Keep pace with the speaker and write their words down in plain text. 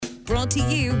brought to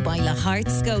you by Lahart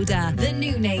Skoda, the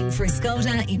new name for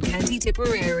Skoda in County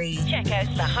Tipperary. Check out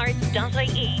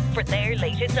lahart.ie for their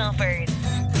latest offers.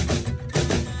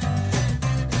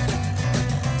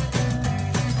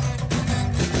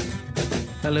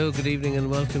 Hello, good evening and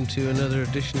welcome to another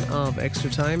edition of Extra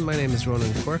Time. My name is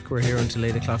Ronan Quirk. We're here until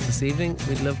 8 o'clock this evening.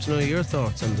 We'd love to know your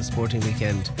thoughts on the sporting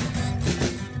weekend.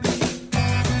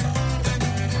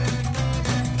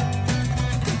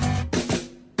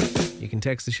 You can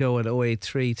text the show at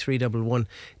 083 311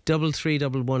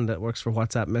 3311. That works for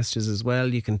WhatsApp messages as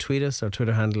well. You can tweet us. Our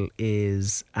Twitter handle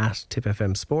is at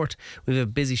TipFM Sport. We have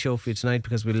a busy show for you tonight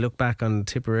because we'll look back on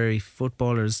Tipperary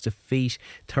footballers'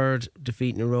 third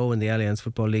defeat in a row in the Alliance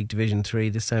Football League Division 3,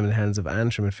 this time in the hands of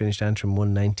Antrim. It finished Antrim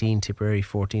 119, Tipperary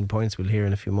 14 points. We'll hear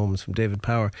in a few moments from David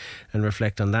Power and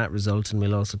reflect on that result, and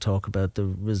we'll also talk about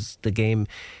the game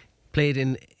played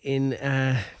in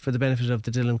for the benefit of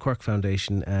the Dylan Quirk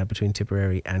Foundation between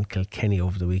Tipperary and Kilkenny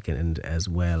over the weekend as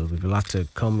well. We've a lot to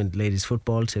come in ladies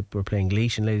football. We're playing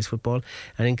Laois in ladies football,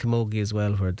 and in Camogie as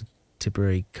well, where the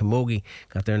Tipperary Camogie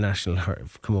got their National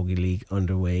Camogie League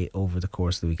underway over the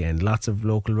course of the weekend. Lots of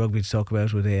local rugby to talk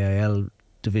about with AIL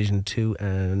Division 2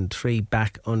 and 3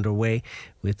 back underway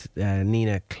with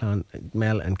Nina,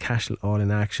 Clonmel and Cashel all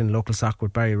in action. Local soccer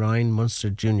with Barry Ryan,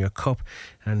 Munster Junior Cup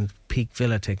and Peak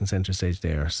Villa taking centre stage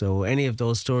there. So any of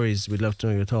those stories, we'd love to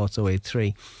know your thoughts.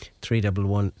 083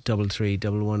 311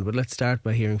 3311. But let's start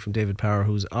by hearing from David Power,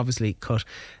 who's obviously cut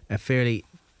a fairly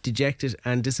dejected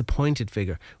and disappointed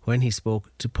figure when he spoke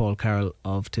to Paul Carroll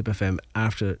of Tip FM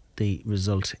after the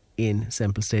result in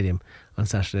Semple Stadium on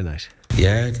Saturday night.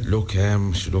 Yeah, look,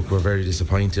 we're very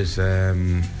disappointed. I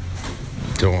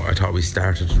thought we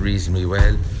started reasonably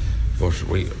well, but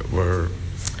we're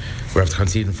after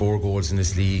conceding 4 goals in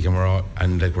this league, and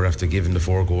we're after giving the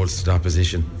 4 goals to the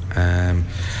opposition.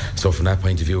 So from that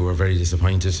point of view, we're very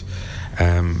disappointed.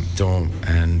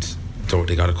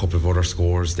 They got a couple of other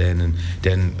scores then, and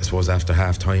then I suppose after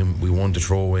half time we won the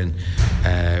throw in.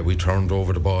 We turned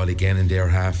over the ball again in their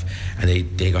half, and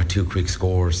they got 2 quick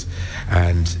scores,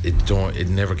 and it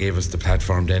never gave us the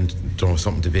platform then,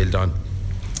 something to build on.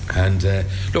 And there's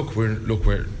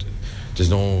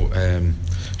no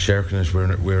shirking it.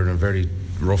 We're in a very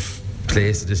rough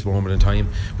place at this moment in time,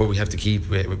 but we have to keep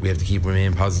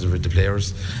remain positive with the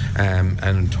players,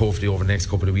 and hopefully over the next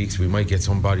couple of weeks we might get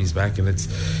some bodies back. And it's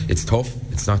tough,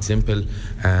 it's not simple,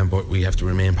 but we have to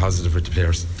remain positive with the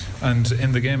players. And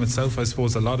in the game itself, I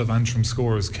suppose a lot of Antrim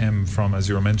scores came from, as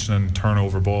you were mentioning,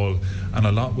 turnover ball, and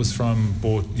a lot was from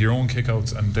both your own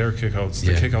kickouts and their kickouts.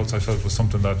 The kickouts I felt was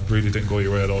something that really didn't go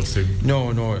your way at all, Steve.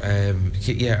 No, and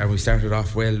we started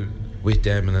off well with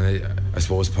them, and I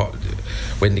suppose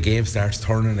when the game starts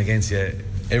turning against you,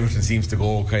 everything seems to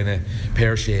go kind of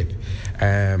pear-shaped,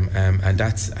 and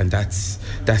that's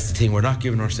the thing. We're not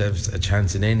giving ourselves a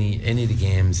chance in any of the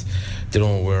games.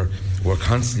 We're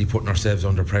constantly putting ourselves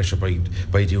under pressure by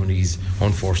doing these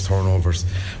unforced turnovers.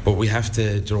 But we have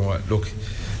to look.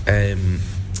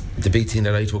 The big thing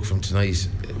that I took from tonight,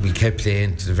 we kept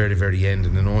playing to the very, very end,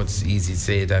 and I know it's easy to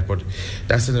say that, but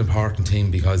that's an important thing,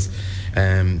 because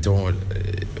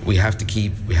we have to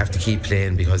keep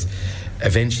playing, because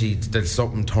eventually there's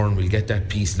something turn. We'll get that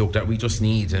piece that we just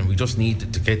need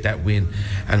to get that win,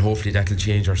 and hopefully that'll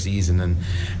change our season.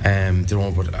 And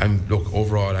but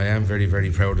overall I am very,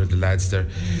 very proud of the lads.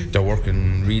 They're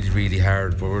working really, really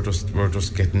hard, but we're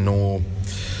just getting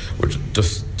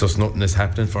just nothing is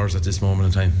happening for us at this moment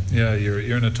in time. Yeah,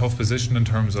 you're in a tough position in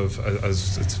terms of,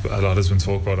 as a lot has been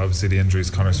spoke about, obviously the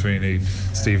injuries. Conor Sweeney,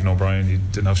 Stephen O'Brien. You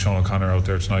didn't have Sean O'Connor out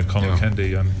there tonight. Conor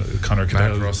Kennedy and Conor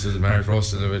Cadell. Mark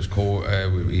Russell, he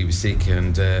was sick,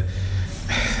 and the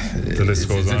list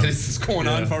goes on. The list is going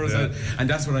on for us, and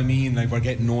that's what I mean. Like, we're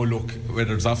getting no look,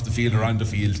 whether it's off the field or on the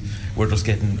field. We're just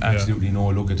getting absolutely no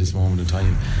look at this moment in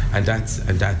time, and that's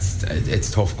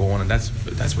it's tough going, and that's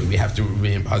why we have to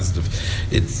remain positive.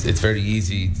 It's very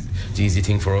easy. The easy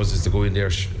thing for us is to go in there,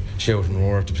 shout and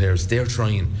roar at the players. They're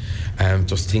trying.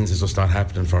 Just things is just not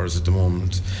happening for us at the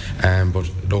moment. But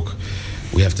look,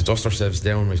 we have to dust ourselves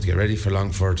down. We have to get ready for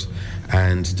Longford,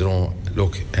 and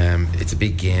it's a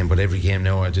big game, but every game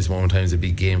now at this moment in time is a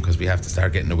big game, because we have to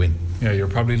start getting a win. Yeah, you're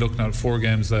probably looking at 4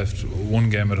 games left, 1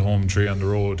 game at home, 3 on the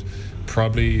road.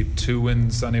 Probably 2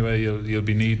 wins anyway. You'll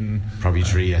be needing probably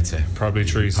 3, I'd say. Probably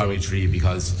 3,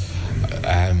 because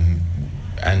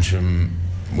Antrim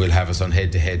will have us on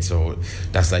head-to-head, so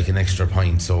that's like an extra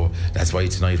point. So that's why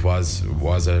tonight was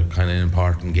a kind of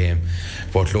important game.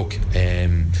 But look,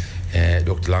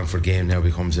 the Longford game now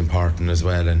becomes important as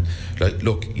well, and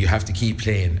look, you have to keep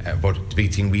playing, but the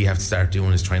big thing we have to start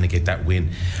doing is trying to get that win.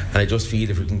 And I just feel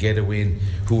if we can get a win,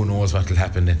 who knows what will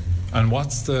happen then. And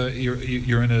what's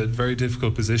you're in a very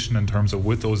difficult position in terms of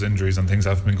with those injuries and things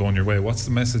haven't been going your way. What's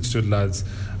the message to the lads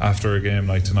after a game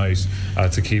like tonight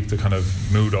to keep the kind of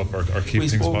mood up or keep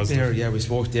things positive? We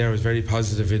spoke there. It was very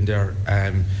positive in there.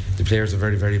 The players are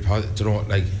very, very positive.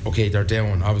 Okay, they're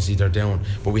down. Obviously, they're down,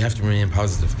 but we have to remain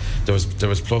positive. There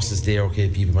was pluses there. Okay,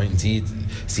 people mightn't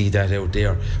see that out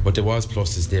there, but there was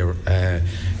pluses there.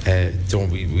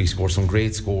 We scored some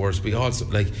great scores. We also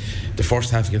the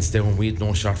first half against Down. We had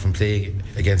no shot from play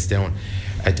against Down.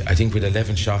 I think we had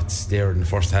 11 shots there in the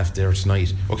first half there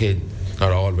tonight. Okay,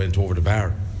 not all went over the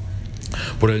bar,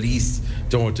 but at least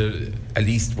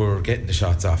we're getting the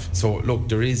shots off. So look,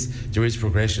 there is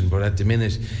progression, but at the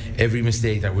minute, every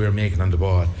mistake that we're making on the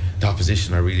ball, the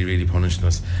opposition are really, really punishing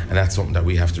us, and that's something that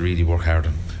we have to really work hard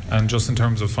on. And just in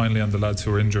terms of finally on the lads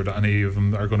who are injured, any of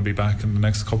them are going to be back in the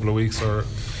next couple of weeks, or?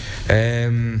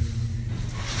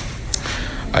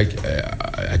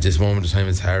 At this moment in time,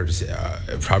 it's hard to say.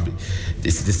 Probably,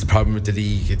 this is the problem with the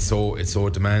league. It's so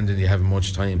demanding. You haven't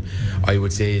much time. I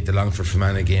would say the Longford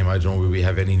Fermanagh game. I don't know where we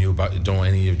have any of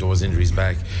those injuries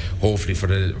back. Hopefully for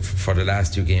the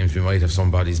last two games we might have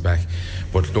some bodies back.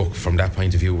 But look, from that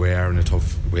point of view, we are in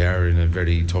a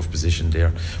very tough position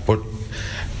there. But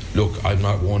look, I'm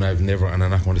not one. I've never, and I'm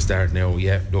not going to start now.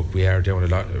 Yeah, look, we are down a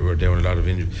lot. We're down a lot of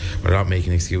injuries. We're not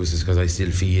making excuses, because I still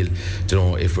feel,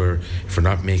 if we're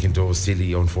not making those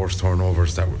silly unforced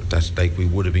turnovers, that like we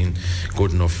would have been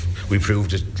good enough. We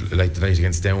proved it like the night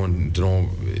against Down.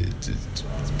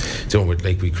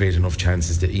 We create enough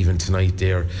chances that even tonight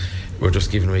there, we're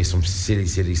just giving away some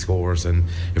silly scores, and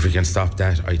if we can stop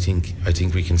that, I think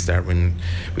we can start winning.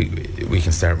 We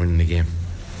can start winning the game.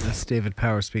 That's David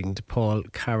Power speaking to Paul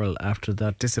Carroll after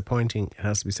that disappointing, it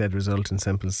has to be said, result in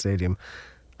Semple Stadium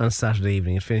on Saturday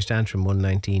evening. It finished Antrim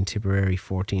 119, Tipperary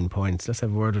 14 points. Let's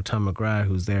have a word with Tom McGrath,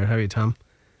 who's there. How are you, Tom?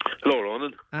 Hello,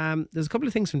 Ronan. There's a couple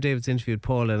of things from David's interview with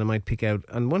Paul and I might pick out.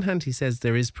 On one hand, he says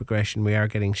there is progression, we are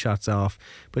getting shots off,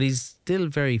 but he's still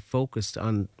very focused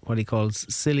on what he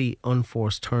calls silly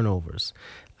unforced turnovers.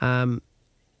 Do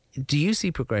you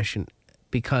see progression?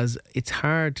 Because it's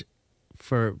hard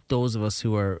for those of us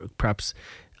who are perhaps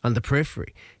on the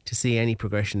periphery to see any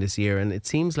progression this year, and it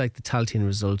seems like the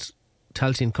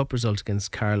Tailteann Cup result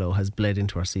against Carlow has bled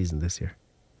into our season this year.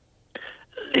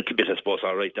 A little bit, I suppose.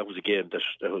 All right, that was a game that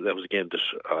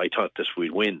I thought that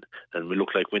we'd win, and we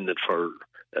looked like winning it for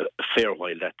a fair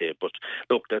while that day. But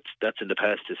look, that's in the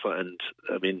past, and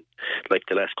I mean, like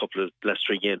the last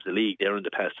three games in the league, they're in the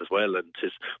past as well, and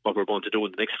what we're going to do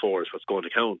in the next four is what's going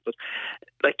to count. But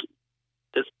like,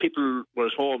 there's people were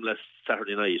at home last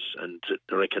Saturday night, and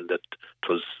they reckon that it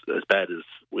was as bad as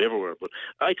we ever were. But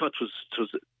I thought it was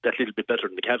that little bit better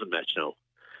than the Cavan match now.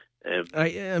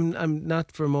 I'm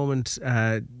not for a moment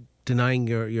denying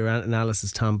your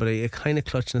analysis, Tom, but are you kind of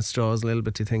clutching at straws a little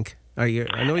bit, do you think? I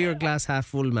know you're a glass half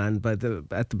full man, but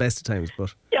at the best of times,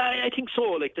 but yeah, I think so.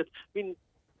 Like that. I mean,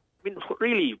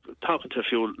 really talking to a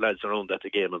few lads around at the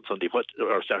game on Sunday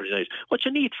or Saturday night, what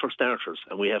you need for starters,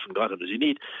 and we haven't got them, is you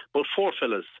need about four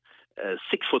fellas,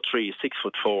 6'3",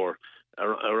 6'4",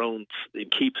 around in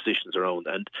key positions around.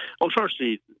 And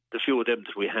unfortunately, the few of them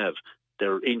that we have,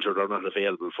 they're injured or not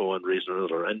available for one reason or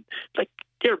another. And like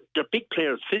they're big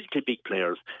players, physically big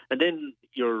players, and then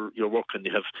you're working.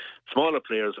 You have smaller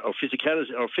players, or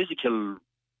physical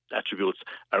attributes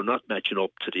are not matching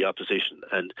up to the opposition.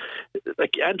 And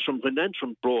like when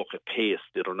Antrim broke at pace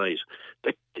the other night,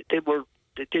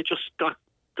 they just got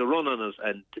the run on us,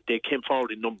 and they came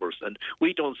forward in numbers, and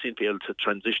we don't seem to be able to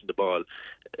transition the ball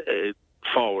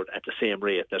forward at the same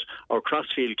rate. That our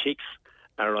crossfield kicks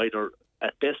are either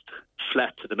at best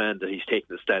flat to the man that he's taking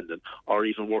the stand in, or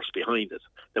even worse behind it.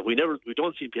 That we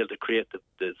don't seem to be able to create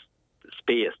the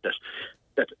space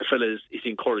that a fella is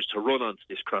encouraged to run onto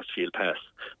this crossfield pass.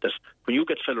 That when you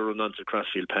get a fella run onto the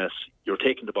crossfield pass, you're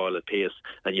taking the ball at pace,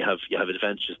 and you have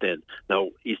advantages then.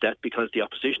 Now, is that because the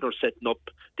opposition are setting up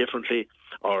differently,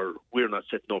 or we're not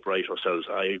setting up right ourselves?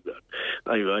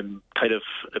 I'm kind of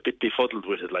a bit befuddled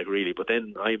with it, like, really. But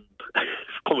then I'm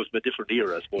coming from a different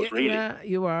era, I suppose, really. Yeah,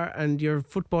 you are, and your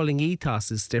footballing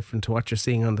ethos is different to what you're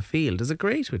seeing on the field. Is it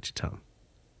great with you, Tom?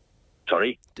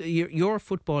 Sorry? Your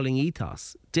footballing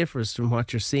ethos differs from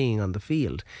what you're seeing on the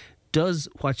field. Does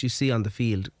what you see on the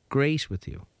field great with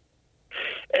you?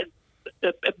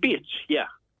 A bit, yeah.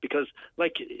 Because,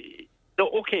 like, no,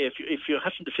 okay, if you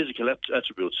have the physical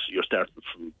attributes, you're starting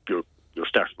from the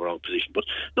wrong position. But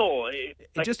no,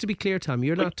 just to be clear, Tom,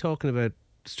 you're not talking about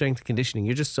strength and conditioning.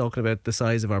 You're just talking about the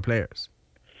size of our players.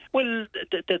 Well,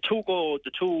 the two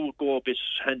go a bit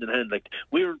hand in hand. Like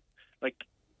we're like.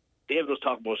 David was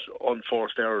talking about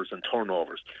unforced errors and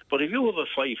turnovers. But if you have a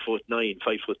 5'9",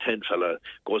 5'10" fella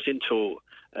goes into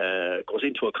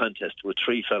a contest with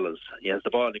three fellas, he has the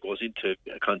ball and he goes into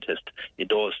a contest in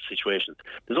those situations,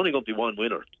 there's only going to be one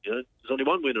winner. There's only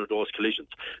one winner of those collisions.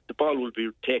 The ball will be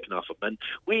taken off him. And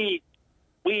we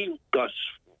got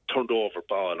turned over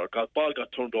ball, or ball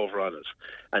got turned over on us.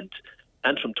 And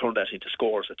Antrim turned that into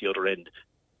scores at the other end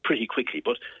pretty quickly.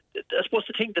 But I suppose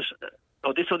the thing that,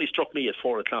 this only struck me at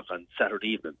 4 o'clock on Saturday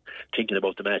evening, thinking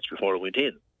about the match before I went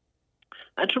in.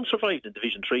 Antrim survived in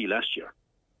Division 3 last year.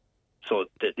 So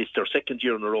it's their second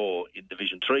year in a row in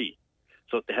Division 3.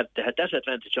 So they had that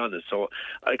advantage on us. So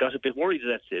I got a bit worried at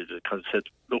that stage because I said,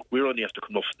 look, we only have to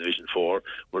come up from Division 4.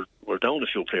 We're down a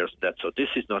few players in that. So this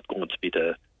is not going to be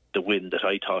the win that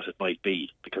I thought it might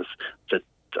be, because I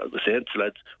was saying to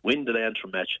lads, win the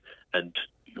Antrim match and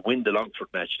you win the Longford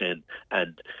match then,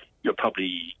 and you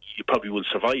probably will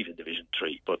survive in Division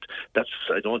 3. But it's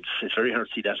very hard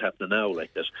to see that happening now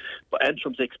like that. But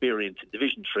Antrim's experience in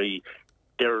Division 3,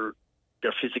 their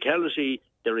physicality,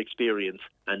 their experience,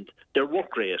 and their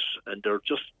work rate, and their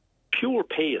just pure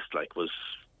pace,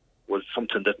 was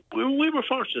something that we were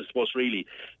fortunate, I suppose, really,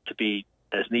 to be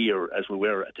as near as we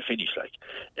were at the finish.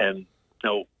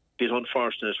 Now, a bit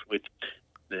unfortunate with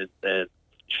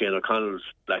Shane O'Connell's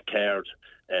black card.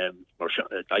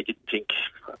 I didn't think,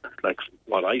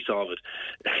 what I saw of it,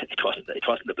 it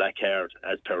wasn't a black card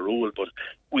as per rule, but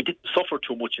we didn't suffer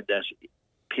too much in that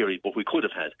period, but we could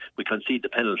have had. We conceded the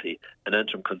penalty, and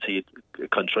Antrim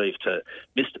contrived to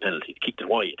miss the penalty, kicked it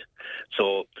wide.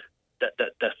 So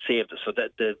that saved us. So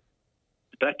that the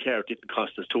black card didn't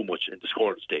cost us too much in the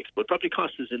scoring stakes, but probably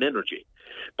cost us in energy.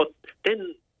 But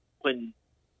then when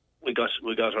we got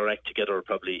our act together,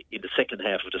 probably in the second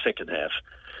half of the second half,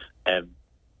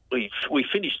 we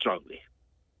finished strongly.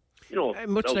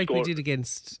 Much like we did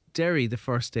against Derry the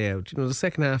first day out. The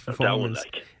second half performance.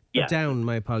 Down,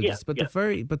 my apologies. But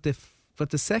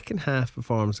the second half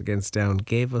performance against Down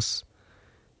gave us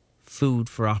food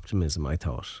for optimism, I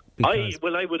thought. I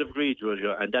would have agreed with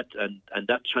you, and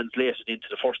that translated into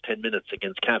the first 10 minutes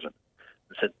against Cavan.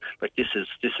 I said, this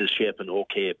is shaping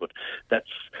okay, but that's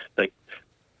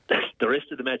the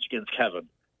rest of the match against Cavan,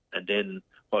 and then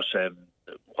what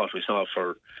we saw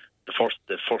for the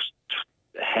first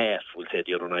half, we'll say,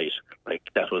 the other night,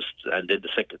 that was, and then the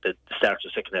start of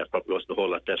the second half probably wasn't a whole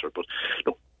lot better. But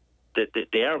look,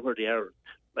 they are where they are.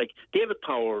 David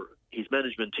Power, his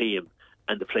management team,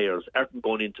 and the players aren't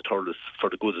going into Thurles for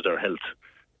the good of their health.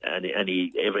 And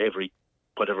every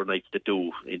whatever nights they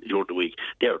do during the week,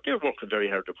 they're working very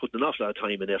hard. They're putting an awful lot of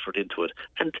time and effort into it,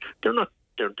 and they're not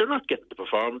getting the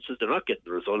performances, they're not getting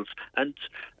the results. And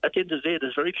at the end of the day,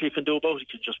 there's very little you can do about it. You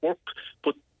can just work,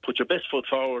 put your best foot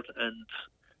forward, and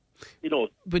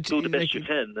do the best you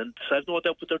can. And I have no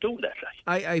doubt that they're doing that.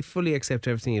 I fully accept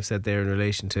everything you've said there in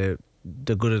relation to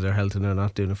the good of their health, and they're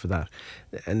not doing it for that,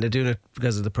 and they're doing it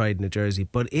because of the pride in the jersey.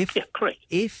 But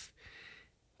if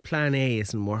Plan A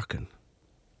isn't working,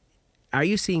 are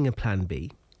you seeing a Plan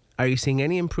B? Are you seeing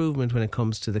any improvement when it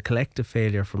comes to the collective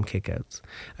failure from kickouts?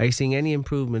 Are you seeing any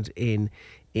improvement in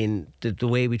the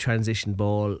way we transition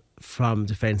ball from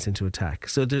defence into attack?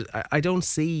 So I don't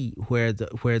see where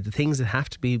the things that have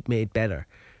to be made better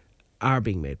are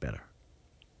being made better.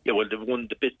 Yeah, well,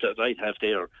 the bit that I have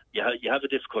there, you have a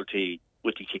difficulty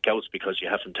with the kickouts because you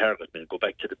have some target men. Go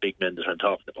back to the big men that I'm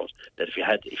talking about. That if you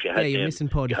had, you're missing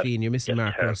Paul Define, you're missing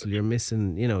Mark Russell, you're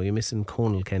missing, you're missing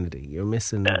Conal Kennedy, you're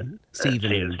missing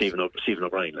Stephen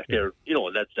O'Brien. They're,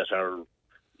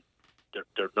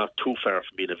 they're not too far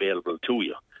from being available to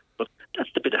you. But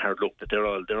that's the bit of hard luck that they're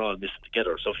all missing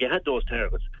together. So if you had those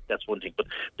targets, that's one thing. But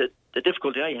the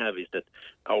difficulty I have is that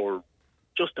our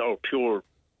pure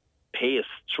pace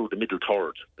through the middle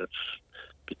third, that's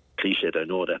a bit cliched, I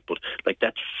know that, but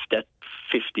that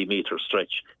 50-metre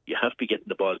stretch, you have to be getting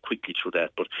the ball quickly through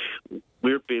that. But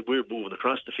we're moving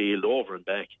across the field, over and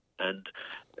back, and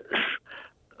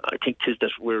I think 'tis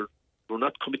that we're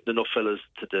not committing enough fellas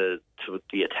to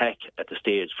the attack at the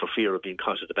stage for fear of being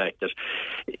caught at the back. That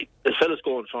the fellas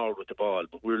going forward with the ball,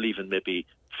 but we're leaving maybe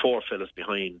 4 fellas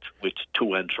behind with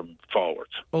 2 Antrim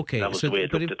forwards. Okay, that was the way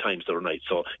it looked at times the other night.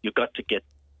 So you got to get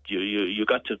you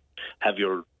got to have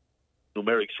your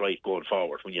numerics right going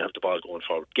forward when you have the ball going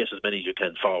forward. Get as many as you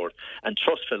can forward, and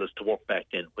trust fellas to work back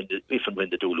then if and when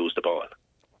they do lose the ball.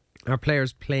 Are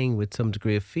players playing with some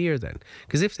degree of fear then?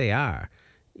 Because if they are,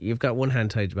 you've got one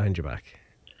hand tied behind your back.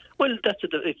 Well,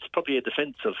 it's probably a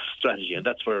defensive strategy, and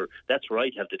that's where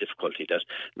I have the difficulty. That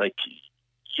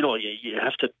you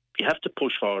have to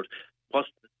push forward.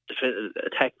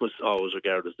 Attack was always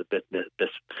regarded as the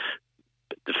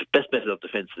best method of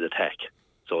defence is attack.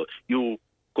 So you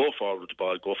go forward with the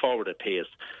ball, go forward at pace,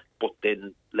 but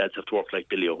then lads have to work like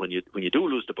Billy. When you do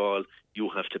lose the ball, you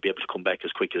have to be able to come back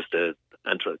as quick as the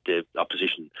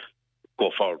opposition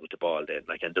go forward with the ball then.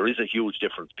 And there is a huge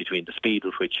difference between the speed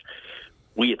with which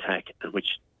we attack and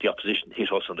which the opposition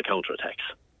hit us on the counter-attacks.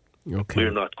 Okay.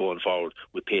 We're not going forward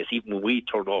with pace. Even when we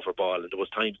turned over ball, and there was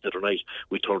times the other night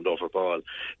we turned over ball,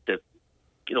 that,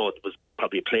 it was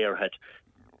probably a player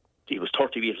he was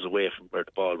 30 metres away from where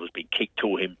the ball was being kicked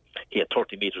to him. He had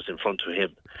 30 metres in front of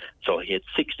him. So he had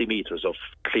 60 metres of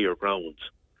clear ground.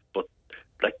 But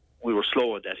we were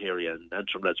slow in that area, and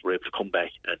Antrim lads were able to come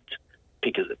back and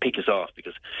pick us off,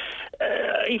 because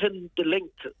even the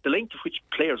length of which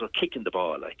players are kicking the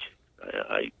ball,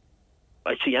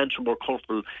 I see Antrim more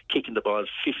comfortable kicking the ball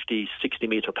 50, 60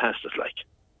 metre past us,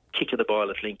 kicking the ball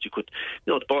at length. You could,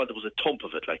 the ball, there was a thump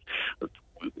of it.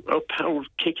 Our power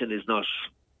kicking is not.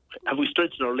 Have we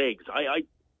strengthened our legs?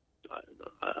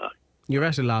 You're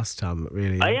at a loss, Tom,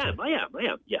 really. I am.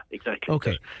 Yeah, exactly.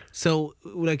 Okay. So,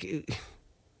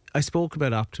 I spoke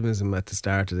about optimism at the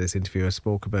start of this interview. I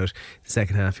spoke about the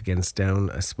second half against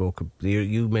Down.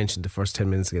 You mentioned the first 10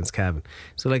 minutes against Cavan.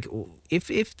 So,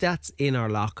 if that's in our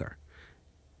locker,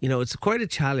 it's quite a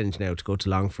challenge now to go to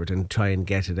Longford and try and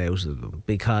get it out of them,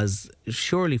 because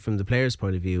surely from the players'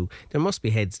 point of view, there must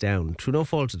be heads down through no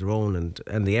fault of their own,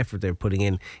 and the effort they're putting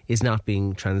in is not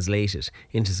being translated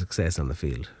into success on the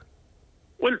field.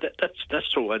 Well, that's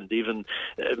true, and even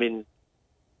the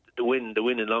win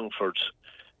in Longford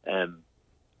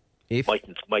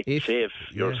might save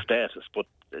your status, but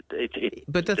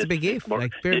but that's a big if.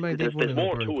 Bear in mind, there's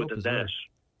more to it than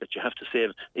that you have to save.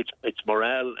 It's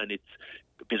morale, and it's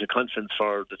a bit of confidence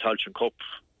for the Tailteann Cup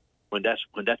when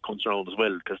that comes around as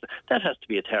well, because that has to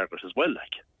be a target as well.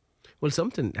 Well,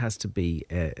 something has to be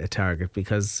a target,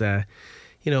 because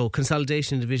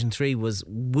consolidation in Division 3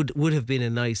 would have been a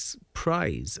nice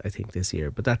prize, I think, this year,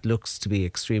 but that looks to be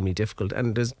extremely difficult.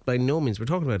 And there's by no means, we're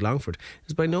talking about Longford,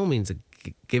 there's by no means a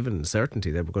given certainty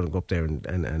that we're going to go up there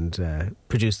and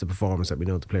produce the performance that we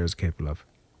know the players are capable of.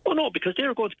 Oh no, because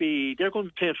they're going to be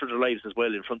playing for their lives as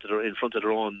well in front of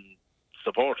their own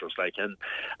supporters, and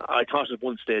I thought at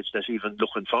one stage that even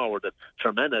looking forward that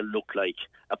Fermanagh looked like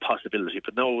a possibility,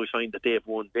 but now we find that they've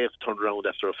turned around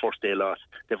after a first day loss.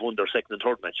 They've won their second and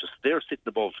third matches. They're sitting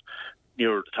above,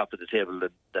 near the top of the table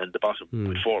than the bottom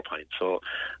with 4 points. So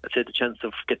I'd say the chance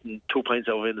of getting 2 points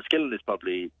out of Enniskillen is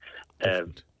probably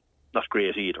not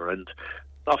great either. And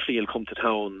Offaly will come to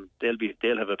town.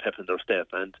 They'll have a pep in their step,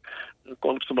 and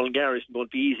going to Mullingar isn't going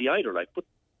to be easy either. But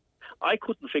I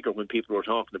couldn't figure when people were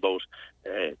talking about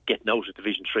getting out of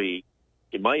Division 3.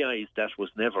 In my eyes, that was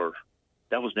never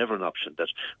an option. That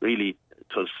really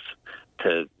it was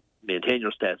to maintain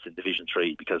your stats in Division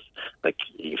 3, because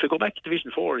if you go back to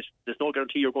Division 4, there's no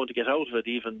guarantee you're going to get out of it.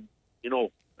 Even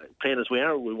playing as we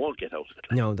are, we won't get out of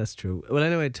it. No, that's true. Well,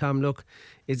 anyway, Tom, look,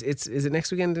 is it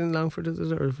next weekend in Longford,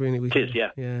 is it, or any weekend? It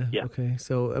is, yeah. Okay,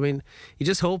 so you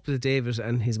just hope that David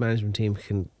and his management team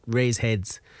can raise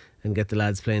heads and get the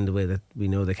lads playing the way that we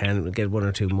know they can, get 1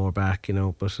 or 2 more back,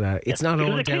 but it's not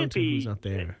all down to who's not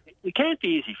there. It can't be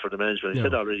easy for the management. I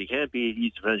said already, it can't be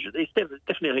easy for the management. It's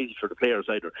definitely not easy for the players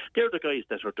either. They're the guys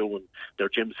that are doing their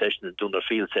gym sessions and doing their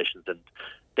field sessions, and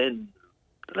then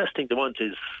the last thing they want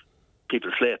is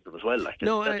people slating them as well.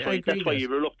 That's why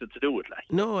you're reluctant to do it.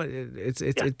 No,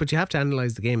 but you have to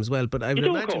analyse the game as well. But I would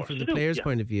imagine from the players'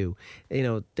 point of view,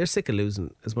 they're sick of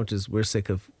losing as much as we're sick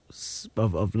of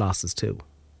losses too.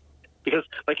 Because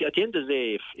at the end of the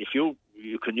day, if you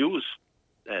can use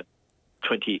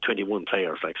 21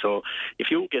 players, so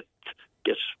if you get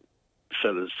 6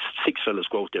 fellas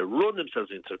go out there, run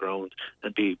themselves into the ground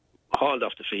and be hauled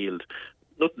off the field,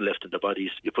 nothing left in their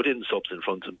bodies, you put in subs in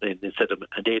front of them instead of,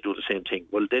 and they do the same thing,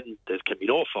 well then there can be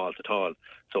no fault at all.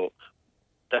 So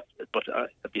but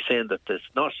I'd be saying that there's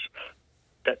not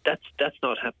that's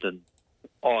not happening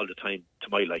all the time to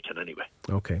my liking anyway.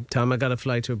 Okay, Tom, I got to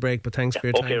fly to a break, but thanks for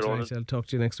your time tonight. I'll talk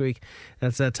to you next week.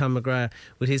 That's Tom McGrath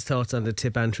with his thoughts on the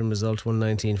Tip Antrim result.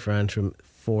 119 for Antrim,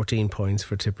 14 points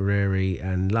for Tipperary,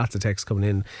 and lots of texts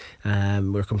coming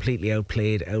in. We're completely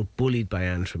outplayed, outbullied by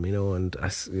Antrim, and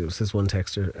says one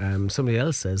texter, somebody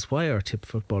else says, why are Tip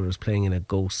footballers playing in a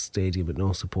ghost stadium with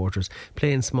no supporters,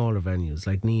 playing smaller venues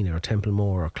like Nina or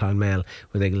Templemore or Clonmel,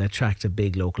 where they will attract a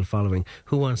big local following?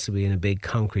 Who wants to be in a big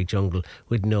concrete jungle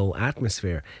with no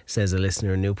atmosphere, says a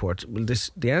listener in Newport. Well,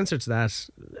 the answer to that,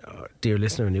 dear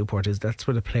listener in Newport, is that's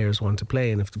where the players want to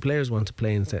play, and if the players want to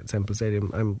play in Semple Stadium,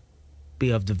 I'm be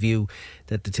of the view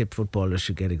that the Tip footballers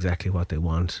should get exactly what they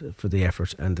want for the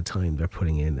effort and the time they're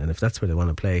putting in, and if that's where they want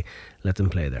to play, let them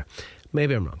play there.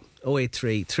 Maybe I'm wrong.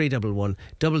 083 311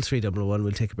 3311.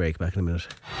 We'll take a break. Back in a minute.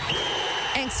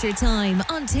 Extra time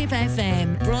on Tip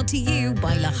FM, brought to you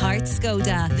by Lahart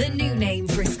Skoda, the new name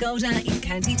for Skoda in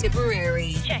County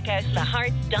Tipperary. Check out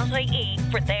lahart.ie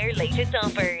for their latest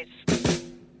offers.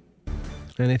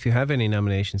 And if you have any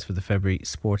nominations for the February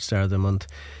Sports Star of the Month,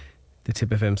 the Tip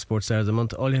FM Sports Star of the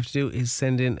Month, all you have to do is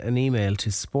send in an email to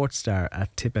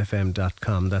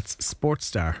sportstar@tipfm.com. That's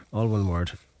sportstar, all one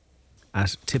word,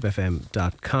 at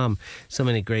tipfm.com. So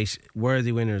many great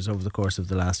worthy winners over the course of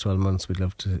the last 12 months. We'd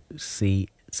love to see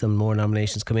some more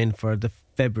nominations come in for the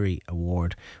February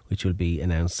Award, which will be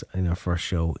announced in our first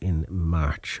show in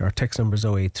March. Our text number is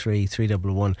 083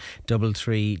 311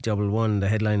 3311. The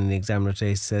headline in the Examiner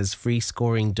today says, "Free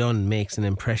scoring Dunn makes an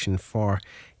impression for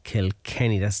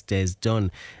Kilkenny." That's Des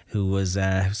Dunn, who was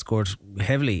scored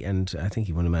heavily, and I think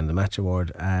he won a Man of the Match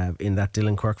award in that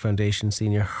Dylan Quirk Foundation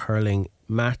senior hurling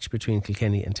match between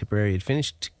Kilkenny and Tipperary. It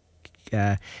finished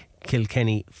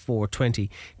Kilkenny 420,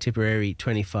 Tipperary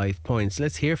 25 points.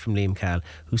 Let's hear from Liam Cahill,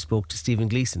 who spoke to Stephen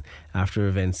Gleeson after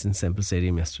events in Semple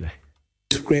Stadium yesterday.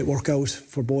 Great workout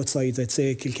for both sides. I'd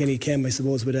say Kilkenny came, I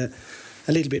suppose, with a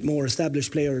little bit more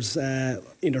established players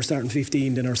in their starting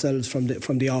 15 than ourselves from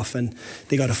the off, and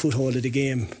they got a foothold of the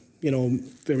game,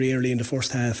 very early in the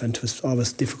first half, and it was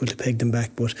always difficult to peg them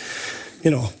back. But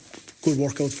good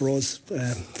workout for us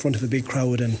in front of a big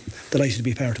crowd, and delighted to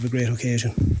be part of a great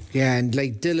occasion. Yeah, and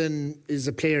Dylan is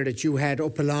a player that you had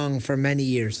up along for many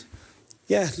years.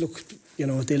 Yeah, look,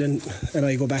 Dylan and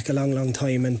I go back a long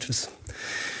time, and it was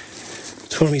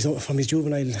from his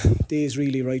juvenile days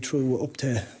really right through up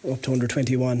to under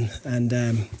 21, and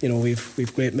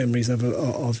we've great memories of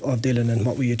Dylan and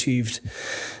what we achieved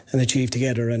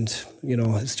together, and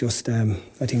it's just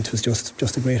I think it was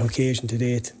just a great occasion to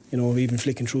date. Even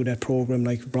flicking through that programme,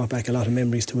 brought back a lot of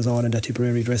memories to us all in that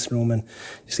Tipperary dressing room, and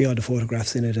you see all the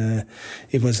photographs in it.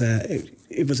 It was a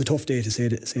tough day, to say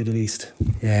the least.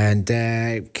 Yeah, and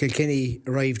Kilkenny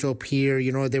arrived up here.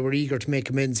 They were eager to make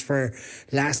amends for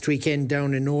last weekend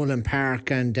down in Nolan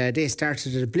Park, and they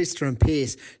started at a blistering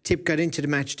pace. Tip got into the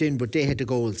match then, but they had the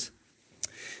goals.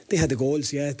 They had the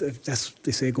goals, yeah.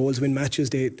 They say goals win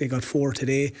matches. They got 4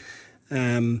 today.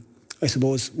 I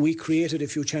suppose we created a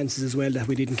few chances as well that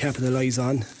we didn't capitalise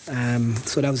on.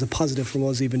 So that was a positive from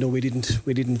us, even though we didn't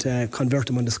convert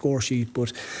them on the score sheet.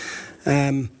 But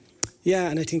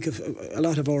yeah, and I think a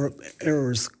lot of our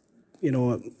errors,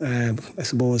 I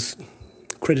suppose,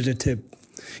 credited to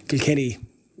Kilkenny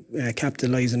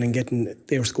capitalising and getting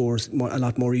their scores a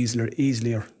lot more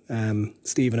easier.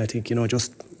 Stephen, I think,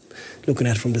 just looking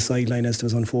at it from the sideline as it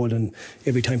was unfolding,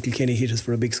 every time Kilkenny hit us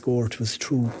for a big score, it was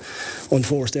through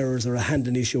unforced errors or a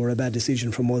handling issue or a bad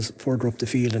decision from us further up the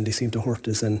field, and they seemed to hurt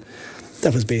us, and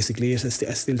that was basically it. I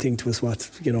still think it was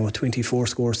 24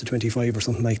 scores to 25 or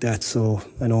something like that. So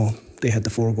I know they had the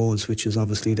 4 goals, which is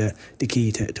obviously the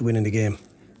key to winning the game.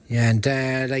 Yeah, and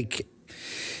I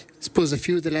suppose a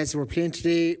few of the lads that were playing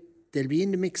today, they'll be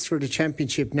in the mix for the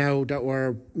championship now, that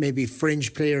were maybe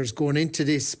fringe players going into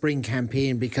this spring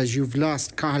campaign, because you've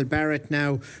lost Cathal Barrett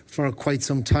now for quite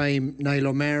some time. Niall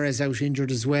O'Meara is out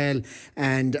injured as well,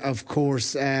 and of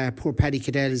course poor Paddy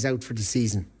Cadell is out for the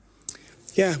season.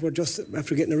 Yeah, we're just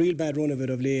after getting a real bad run of it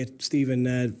of late,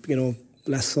 Stephen.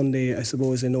 Last Sunday, I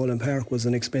suppose, in Nolan Park was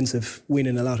an expensive win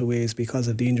in a lot of ways because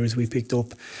of the injuries we picked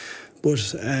up.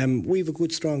 But we have a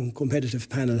good, strong, competitive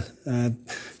panel. A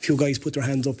few guys put their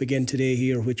hands up again today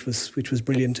here, which was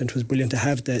brilliant, and it was brilliant to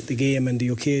have the game and the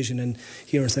occasion, and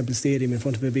here in Semple Stadium in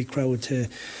front of a big crowd to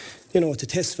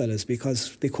test fellas,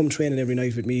 because they come training every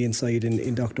night with me inside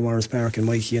in Dr. Morris Park, and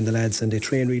Mikey and the lads, and they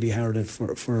train really hard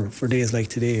for days like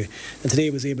today. And today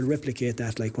I was able to replicate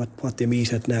that, like what they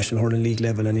meet at National Hurling League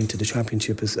level and into the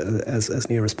championship as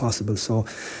near as possible. So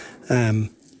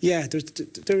yeah,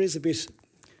 there is a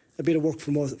bit of work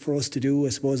for us to do, I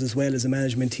suppose, as well as a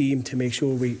management team, to make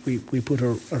sure we put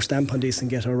our stamp on this and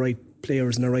get our right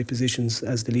players in the right positions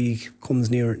as the league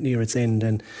comes near its end.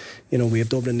 And we have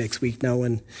Dublin next week now,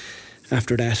 and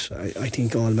after that I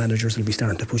think all managers will be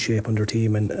starting to put shape on their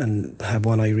team and have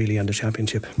one eye really on the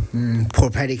championship. Poor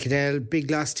Paddy Cadell,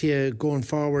 big loss to you going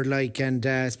forward, and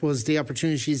I suppose the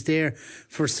opportunity is there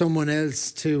for someone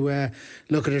else to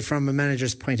look at it from a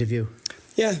manager's point of view.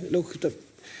 Yeah, look,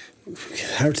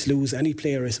 hard to lose any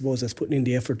player, I suppose, that's putting in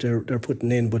the effort they're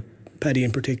putting in, but Paddy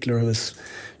in particular was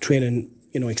training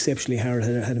exceptionally hard,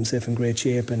 had himself in great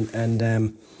shape, and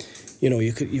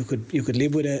you could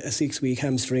live with a 6-week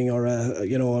hamstring or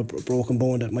a broken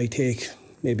bone that might take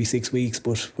maybe 6 weeks,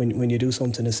 but when you do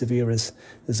something as severe as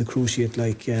a cruciate,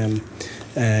 like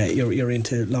you're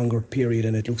into longer period,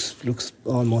 and it looks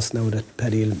almost now that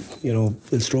Paddy will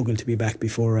struggle to be back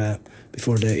before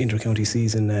the inter-county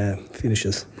season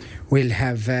finishes. We'll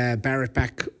have Barrett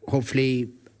back hopefully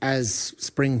as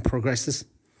spring progresses.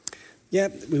 Yeah,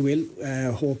 we will.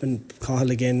 Hoping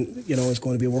Cahill again, is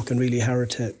going to be working really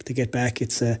hard to get back.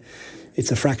 It's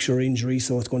a fracture injury,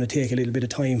 so it's going to take a little bit of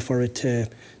time for it to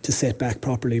set back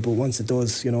properly. But once it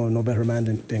does, no better man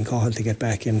than Cahill to get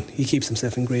back, and he keeps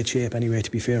himself in great shape anyway,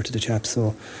 to be fair to the chap.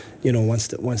 So, once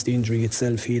the injury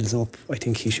itself heals up, I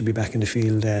think he should be back in the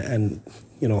field and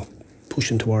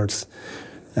pushing towards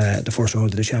the first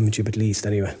round of the championship at least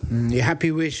anyway. You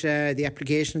happy with the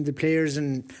application of the players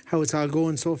and how it's all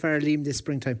going so far, Liam, this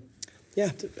springtime?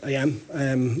 Yeah, I am.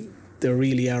 They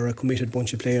really are a committed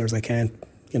bunch of players. I can't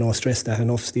stress that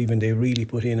enough, Stephen. They really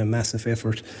put in a massive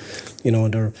effort.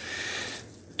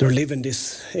 They're living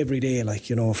this every day,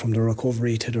 from their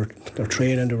recovery to their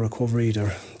training, their recovery,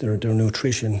 their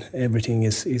nutrition. Everything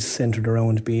is centred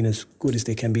around being as good as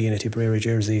they can be in a Tipperary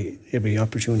jersey every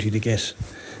opportunity to get.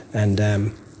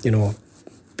 And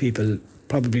people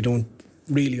probably don't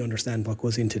really understand what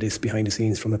goes into this behind the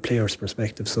scenes from a player's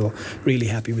perspective. So really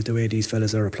happy with the way these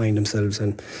fellas are applying themselves,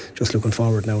 and just looking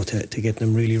forward now to getting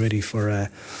them really ready for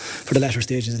the latter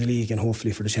stages of the league, and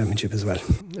hopefully for the championship as well.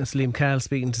 That's Liam Cahill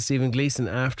speaking to Stephen Gleeson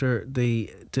after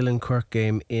the Dillon Cork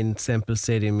game in Semple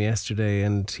Stadium yesterday,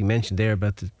 and he mentioned there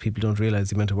about that people don't realise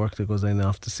the amount of work that goes in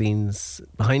off the scenes,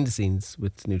 behind the scenes,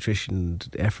 with nutrition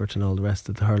and effort and all the rest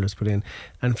that the hurlers put in.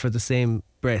 And for the same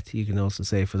breath, you can also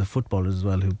say for the footballers as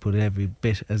well, who put every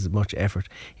bit as much effort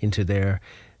into their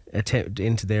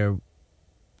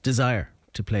desire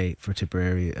to play for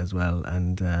Tipperary as well.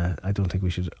 And I don't think we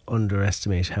should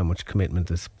underestimate how much commitment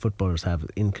the footballers have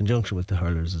in conjunction with the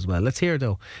hurlers as well. Let's hear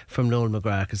though from Noel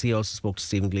McGrath, because he also spoke to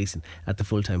Stephen Gleeson at the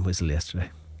full-time whistle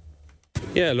yesterday.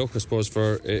 Yeah, look, I suppose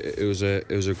it was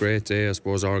a great day, I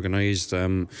suppose, organised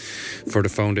for the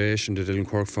foundation, the Dillon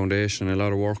Cork Foundation. A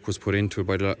lot of work was put into it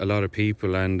by a lot of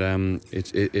people, and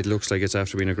it looks like it's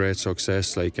after being a great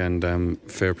success. And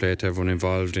fair play to everyone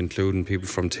involved, including people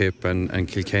from Tip and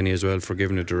Kilkenny as well, for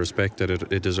giving it the respect that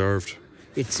it deserved.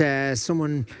 It's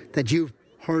someone that you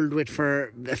hurled with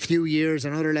for a few years,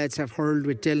 and other lads have hurled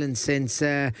with Dillon since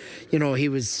he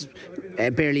was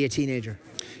barely a teenager.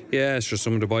 Yeah, it's just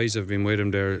some of the boys have been with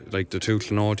him there, like the two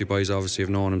Clonaughty boys obviously have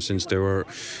known him since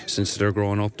they're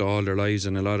growing up all their lives,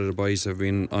 and a lot of the boys have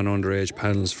been on underage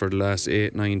panels for the last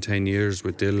 8, 9, 10 years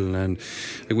with Dillon, and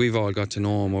we've all got to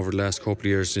know him over the last couple of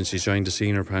years since he's joined the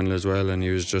senior panel as well, and he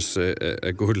was just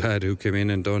a good lad who came in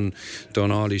and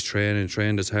done all his training,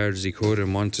 trained as hard as he could,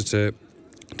 and wanted to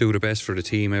do the best for the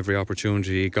team every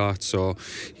opportunity he got. So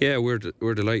yeah, we're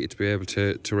delighted to be able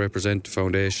to represent the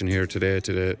foundation here today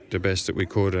to the best that we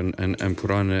could, and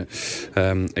put on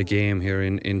a game here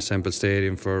in Semple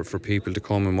Stadium for people to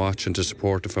come and watch and to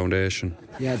support the foundation.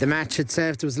 Yeah, the match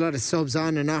itself, there was a lot of subs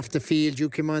on and off the field. You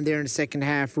came on there in the second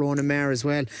half, Ronan Maher as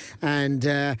well, and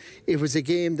it was a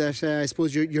game that I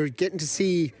suppose you're getting to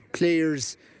see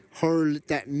players hurl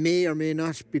that may or may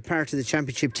not be part of the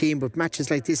championship team, but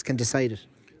matches like this can decide it.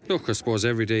 Look, I suppose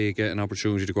every day you get an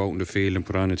opportunity to go out in the field and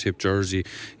put on a Tip jersey.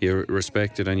 You're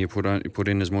respected, and you put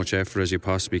in as much effort as you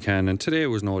possibly can. And today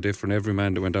was no different. Every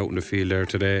man that went out in the field there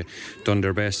today done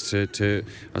their best to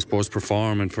I suppose,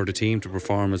 perform, and for the team to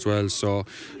perform as well. So,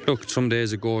 look, some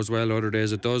days it goes well, other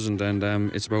days it doesn't,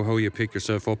 and it's about how you pick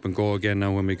yourself up and go again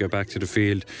now when we get back to the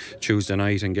field Tuesday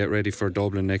night and get ready for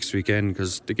Dublin next weekend,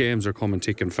 because the games are coming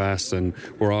thick and fast, and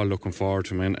we're all looking forward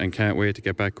to them and can't wait to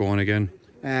get back going again.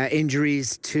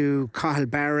 Injuries to Cahill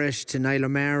Barrett, to Niall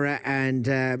O'Meara,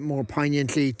 and more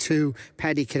poignantly to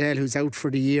Paddy Cadell, who's out for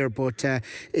the year. But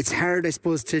it's hard, I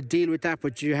suppose, to deal with that,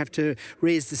 but you have to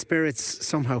raise the spirits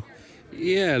somehow.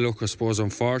 Yeah, look, I suppose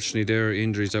unfortunately there are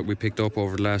injuries that we picked up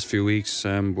over the last few weeks,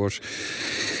 but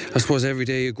I suppose every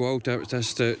day you go out,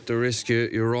 that's the risk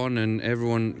you run, and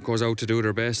everyone goes out to do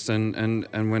their best, and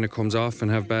when it comes off and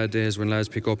have bad days, when lads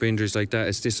pick up injuries like that,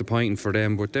 it's disappointing for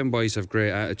them. But them boys have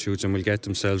great attitudes and will get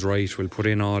themselves right, will put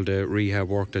in all the rehab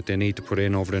work that they need to put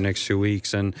in over the next few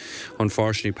weeks. And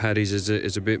unfortunately Paddy's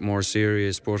is a bit more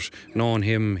serious, but knowing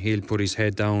him, he'll put his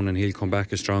head down and he'll come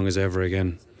back as strong as ever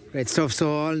again. Great stuff. So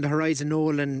all on the horizon,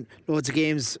 Noel, and loads of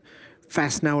games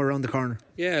fast now around the corner.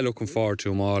 Yeah, looking forward to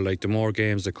them all. Like, the more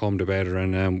games that come, the better,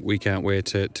 and we can't wait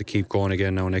to keep going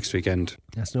again now next weekend.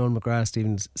 That's Noel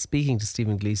McGrath speaking to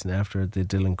Stephen Gleeson after the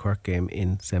Dillon Cork game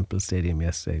in Semple Stadium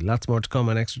yesterday. Lots more to come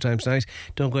on Extra Time tonight.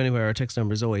 Don't go anywhere. Our text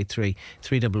number is 083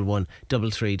 311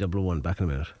 3311. Back in a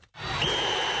minute.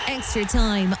 Extra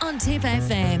Time on Tip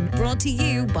FM, brought to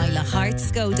you by Lahart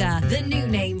Skoda, the new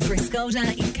name for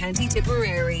Skoda in County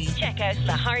Tipperary. Check out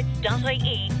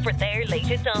lahart.ie for their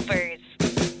latest offers.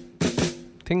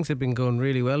 Things have been going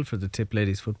really well for the Tip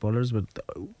ladies footballers, with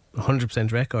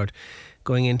 100% record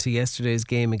going into yesterday's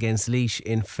game against Laois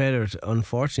in Feathert.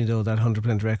 Unfortunately though, that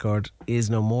 100% record is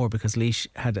no more, because Laois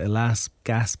had a last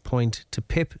gasp point to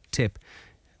pip Tip.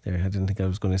 There, I didn't think I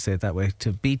was going to say it that way.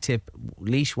 To beat Tip,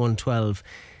 Laois 112,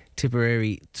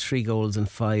 Tipperary 3 goals and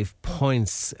 5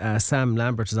 points. Sam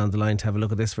Lambert is on the line to have a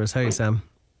look at this for us. How are you, Sam?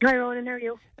 Hi, Ronan, how are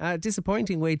you?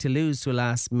 Disappointing way to lose to a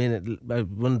last minute,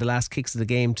 one of the last kicks of the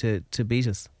game to beat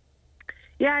us.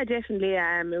 Yeah, definitely.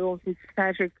 Ronan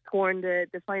Fitzpatrick scoring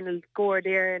the final score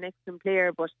there, an excellent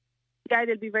player. But yeah,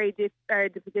 they'll be very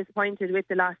disappointed with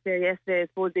the loss there yesterday. I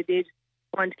suppose they did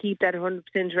want to keep that 100%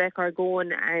 record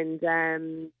going, and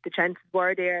the chances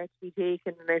were there to be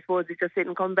taken, and I suppose it just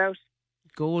didn't come about.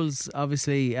 Goals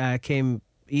obviously came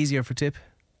easier for Tip.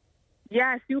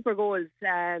 Yeah, super goals.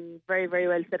 Very, very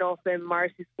well set up. And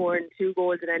Marcy scoring 2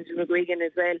 goals, and Angela McGuigan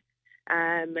as well.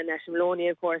 And Asha Maloney,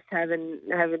 of course, having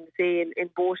the say in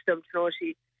both of them. So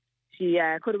she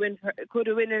could have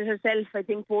won it herself, I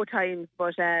think, 4 times.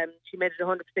 But she made it a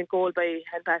 100% goal by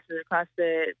hand passing it across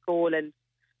the goal, and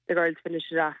the girls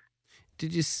finished it off.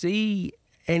 Did you see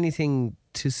anything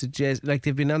to suggest, like,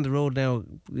 they've been on the road now,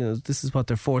 you know, this is what,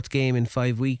 their 4th game in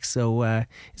 5 weeks, so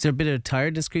is there a bit of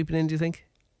tiredness creeping in, do you think?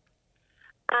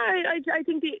 I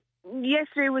think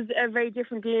yesterday was a very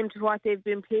different game to what they've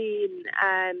been playing.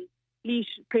 Laois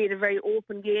played a very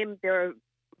open game. They were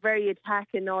very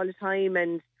attacking all the time,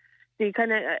 and they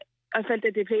kind of, I felt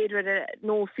that they played with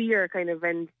no fear, kind of,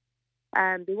 and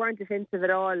they weren't defensive at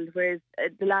all, whereas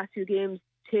the last 2 games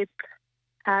Tip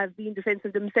have been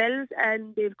defensive themselves,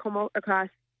 and they've come out across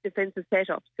defensive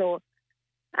setups. So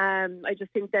I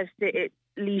just think that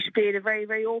Laois played a very,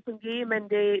 very open game, and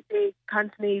they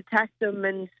constantly attacked them,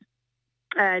 and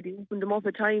they opened them up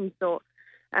at times. So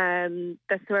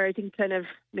that's where I think kind of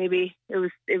maybe it was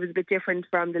a bit different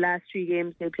from the last 3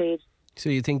 games they played. So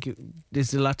you think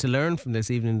there's a lot to learn from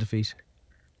this evening defeat?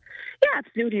 Yeah,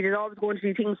 absolutely. There's always going to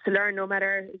be things to learn, no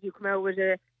matter if you come out with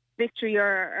a victory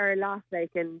or a loss.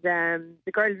 And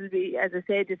the girls will be, as I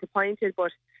said, disappointed,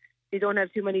 but they don't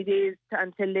have too many days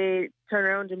until they turn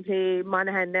around and play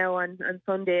Monaghan now on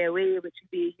Sunday away, which will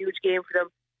be a huge game for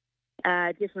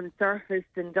them. Different surface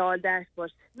and all that, but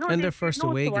and their first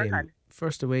away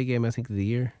game, I think, of the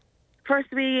year.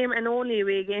 First away game and only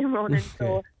away game, Ronan.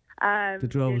 So the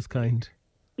draw was kind.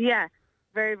 Yeah,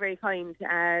 very, very kind.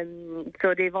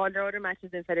 So they've all their other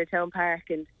matches in Feathertown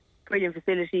Park, and brilliant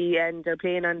facility, and they're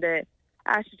playing on the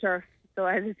AstroTurf. So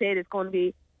as I said, it's going to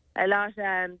be a lot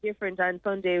different on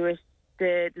Sunday with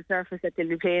the surface that they'll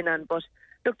be playing on. But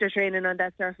look, they're training on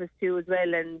that surface too as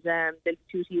well, and there'll be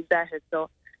 2 teams at it. So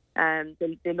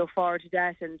they look forward to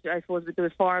that, and I suppose with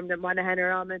the form that Monaghan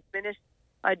are on at the minute,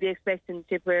 I'd be expecting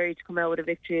Tipperary to come out with a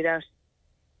victory at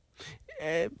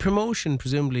that. Promotion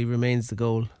presumably remains the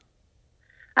goal.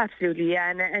 Absolutely, yeah,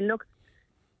 and look,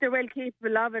 they're well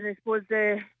capable of it. I suppose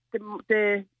the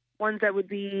ones that would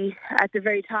be at the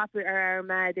very top are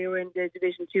Armagh. They were in the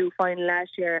Division 2 final last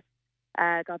year,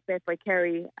 got bet by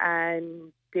Kerry,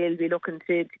 and they'll be looking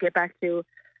to get back to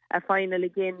a final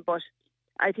again. But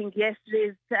I think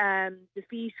yesterday's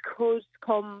defeat could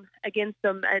come against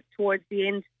them towards the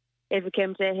end if it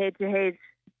came to head-to-head,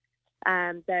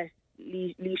 that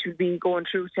Laois would be going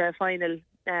through to a final.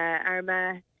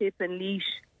 Armagh, Tip and Laois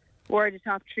were the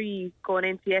top 3 going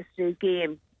into yesterday's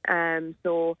game.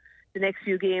 So the next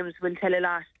few games will tell a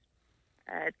lot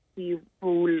to see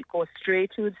who will go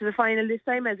straight through to the final this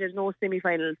time, as there's no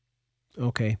semi-finals.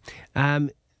 Okay.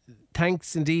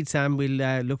 Thanks indeed, Sam.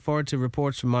 We'll look forward to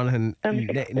reports from Monaghan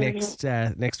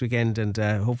next weekend, and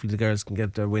hopefully the girls can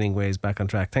get their winning ways back on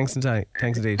track. Thanks indeed.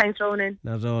 Thanks, Ronan.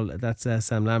 Not at all. That's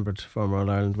Sam Lambert, former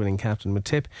All-Ireland winning captain with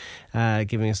Tip,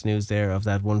 giving us news there of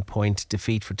that 1-point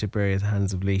defeat for Tipperary at the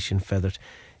hands of Laois and Feathert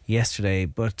yesterday.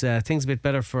 But things a bit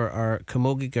better for our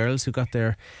Camogie girls, who got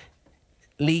their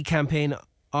league campaign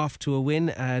off to a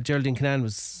win. Geraldine Canaan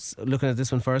was looking at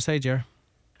this one for us. Hey, Ger.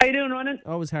 How you doing, Ronan?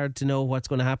 Always hard to know what's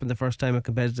going to happen the first time a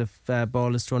competitive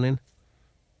ball is thrown in.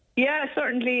 Yeah,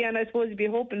 certainly, and I suppose you'd be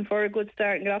hoping for a good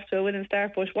start and get off to a winning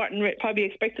start, but Wharton probably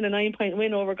expecting a 9-point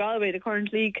win over Galway, the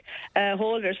current league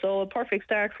holder, so a perfect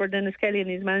start for Dennis Kelly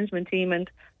and his management team, and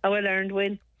a well-earned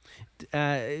win.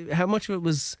 How much of it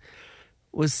was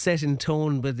set in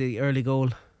tone with the early goal?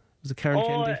 Was it Karen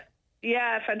Kennedy?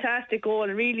 Yeah, fantastic goal.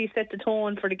 It really set the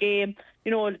tone for the game.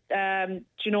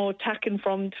 Attacking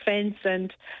from defence,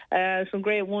 and some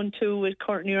great 1-2 with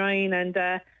Courtney Ryan, and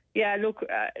yeah, look,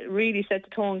 really set the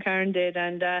tone, Karen did,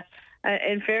 and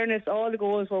in fairness, all the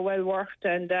goals were well worked,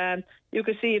 and you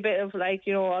could see a bit of, like,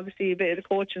 you know, obviously a bit of the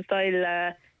coaching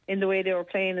style in the way they were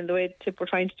playing and the way Tip were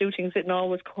trying to do things. Didn't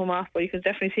always come off, but you could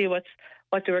definitely see what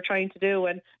they were trying to do,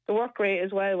 and the work rate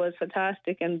as well was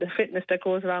fantastic, and the fitness that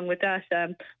goes along with that.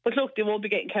 But look, they won't be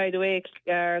getting carried away,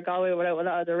 Galway, without a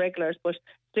lot of the regulars, but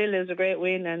still is a great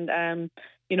win, and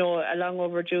you know, a long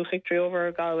overdue victory over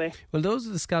Galway. Well, those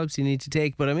are the scalps you need to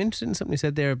take, but I'm interested in something you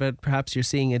said there about perhaps you're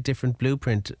seeing a different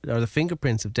blueprint or the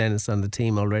fingerprints of Dennis on the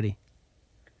team already.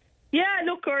 Yeah,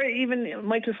 look, or even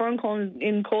Michael Ferncone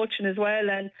in coaching as well,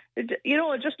 and it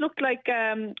just looked like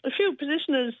a few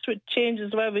positional changes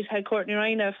as well. We had Courtney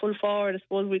Ryan full forward. I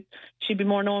suppose she'd be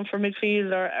more known for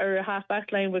midfield or a half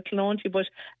back line with Clononty, but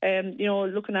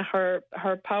looking at her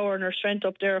power and her strength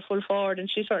up there full forward, and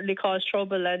she certainly caused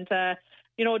trouble. And there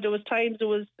was times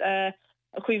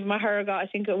Aquiva Maher got, I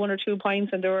think, 1 or 2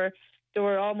 points, and there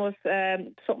were almost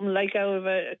something like out of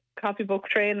a copybook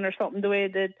training or something, the way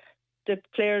that the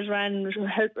players ran,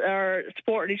 help or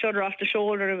supported each other off the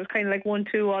shoulder. It was kind of like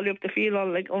 1-2 all the way up the field,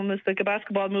 almost like a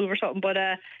basketball move or something. But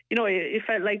it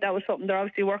felt like that was something they're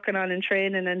obviously working on in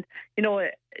training, and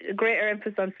a greater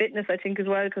emphasis on fitness, I think, as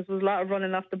well, because there was a lot of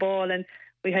running off the ball. And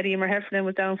we had Emer Heffernan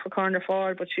was down for corner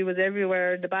forward, but she was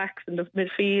everywhere in the backs and the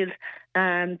midfield.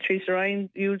 Teresa Ryan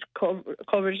used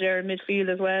coverage there in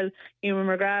midfield as well. Emer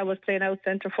McGrath was playing out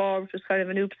centre forward, which was kind of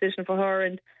a new position for her,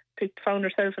 and found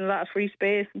herself in a lot of free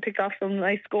space and picked off some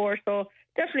nice scores. So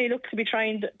definitely looked to be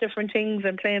trying different things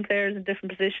and playing players in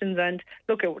different positions, and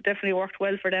look, it definitely worked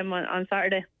well for them on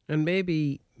Saturday. And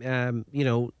maybe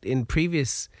in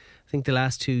previous, I think the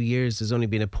last 2 years there's only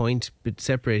been a point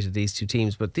separated these two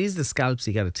teams, but these are the scalps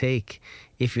you got to take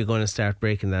if you're going to start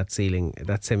breaking that ceiling,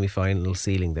 that semi-final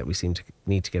ceiling that we seem to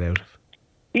need to get out of.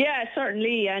 Yeah,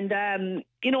 certainly, and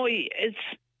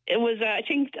It was, I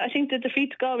think the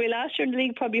defeat to Galway last year in the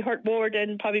league probably hurt more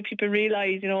than probably people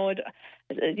realise. A lot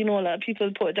of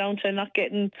people put it down to not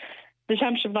getting the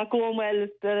championship, not going well.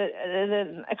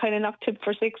 I kind of knocked Tip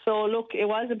for 6. So look, it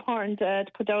was important to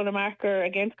put down a marker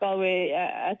against Galway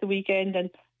at the weekend and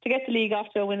to get the league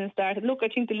off to a winning start. And look, I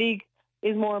think the league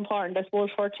is more important, I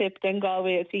suppose, for Tip than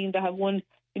Galway. It seemed to have won,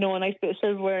 a nice bit of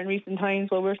silverware in recent times.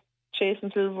 Well, we're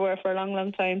chasing silverware for a long,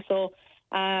 long time. So,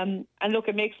 and look,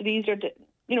 it makes it easier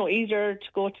to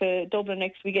go to Dublin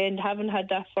next weekend, haven't had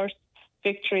that first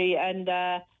victory, and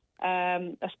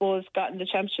I suppose gotten the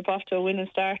championship off to a winning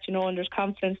start, and there's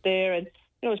confidence there, and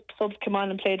subs come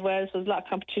on and played well, so there's a lot of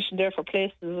competition there for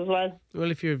places as well. Well,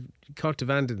 if you're Caught to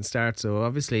Van didn't start, so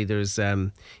obviously there's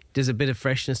a bit of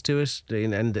freshness to it,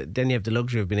 and then you have the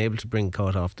luxury of being able to bring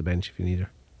Caught off the bench if you need her.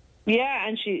 Yeah,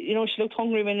 and she looked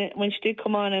hungry when she did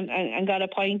come on and got a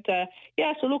point.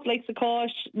 So look, like the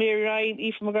coach, Mary Ryan,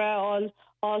 Aoife McGrath,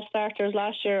 all starters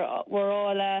last year were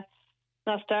all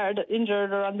not started,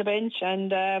 injured or on the bench,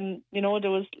 and there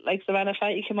was like Savannah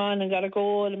Fatty came on and got a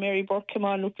goal, and Mary Burke came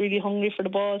on, looked really hungry for the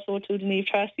ball, so too did Niamh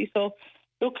Tracy. So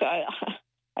look,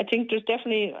 I think there's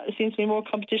definitely seems to be more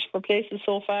competition for places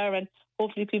so far, and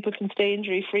hopefully people can stay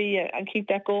injury free and keep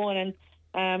that going. And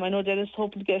I know Dennis is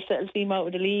hoping to get a settled team out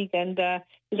of the league, and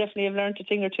he'll definitely have learned a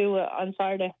thing or two on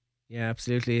Saturday. Yeah,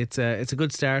 absolutely. It's a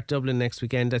good start. Dublin next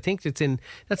weekend. I think that's in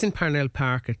Parnell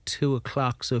Park at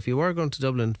 2:00. So if you were going to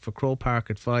Dublin for Crow Park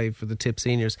at 5 for the Tip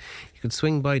seniors, you could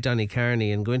swing by Donny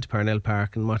Carney and go into Parnell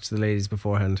Park and watch the ladies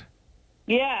beforehand.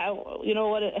 Yeah, you know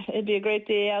what? It'd be a great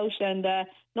day out. And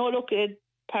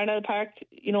Parnell Park,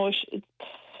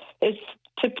 it's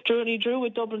Tip drew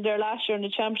with Dublin there last year in the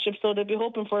championship, so they'll be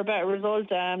hoping for a better result.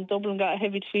 Dublin got a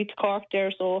heavy defeat to Cork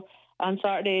there, so on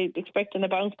Saturday expecting a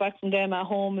bounce back from them at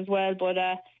home as well. But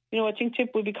I think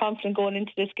Tip will be confident going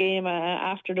into this game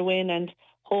after the win, and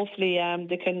hopefully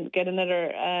they can get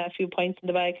another few points in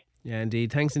the bag. Yeah,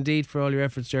 indeed. Thanks indeed for all your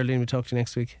efforts, Geraldine. We'll talk to you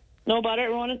next week. No bother,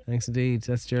 Ronan. Thanks indeed.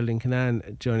 That's Geraldine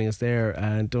Canaan joining us there,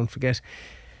 and don't forget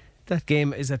that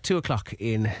game is at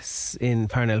 2:00 in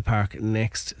Parnell Park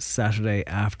next Saturday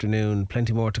afternoon.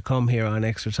 Plenty more to come here on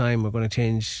Extra Time. We're going to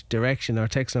change direction. Our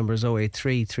text number is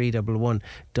 083 311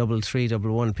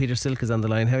 3311. Peter Silk is on the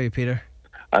line. How are you, Peter?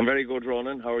 I'm very good,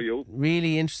 Ronan. How are you?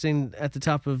 Really interesting at the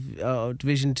top of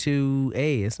Division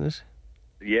 2A, isn't it?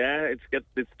 Yeah,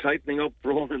 it's tightening up,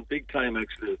 Ronan, big time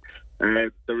actually.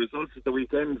 The results of the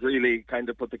weekend really kind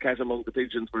of put the cat among the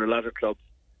pigeons for a lot of clubs.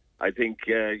 I think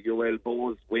UL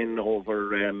Bowes win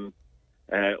over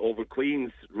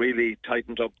Queens really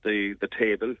tightened up the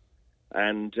table,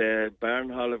 and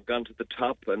Barnhall have gone to the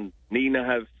top, and Nina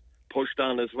have pushed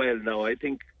on as well. Now I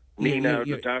think Nina are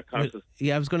the dark horses.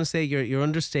 Yeah, I was going to say you're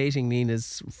understating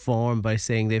Nina's form by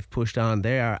saying they've pushed on.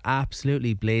 They are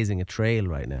absolutely blazing a trail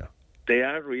right now. They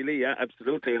are really, yeah,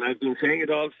 absolutely. And I've been saying it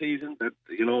all season that,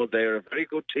 they're a very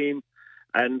good team.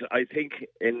 And I think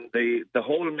in the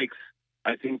whole mix,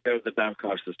 I think they're the dark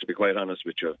horses, to be quite honest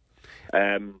with you.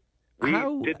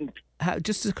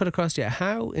 Just to cut across to you,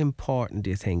 how important do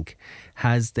you think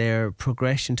has their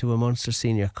progression to a Munster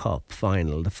Senior Cup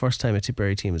final, the first time a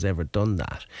Tipperary team has ever done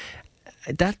that?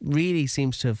 That really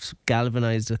seems to have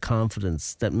galvanised the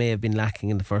confidence that may have been lacking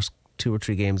in the first 2 or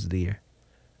 3 games of the year.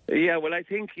 Yeah, well, I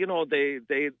think,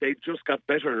 they just got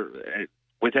better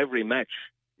with every match,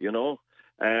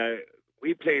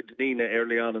 We played Nina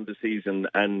early on in the season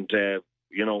and,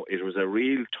 it was a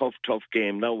real tough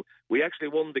game. Now, we actually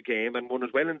won the game and won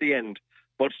it well in the end.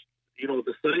 But,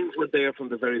 the signs were there from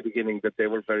the very beginning that they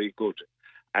were very good.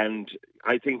 And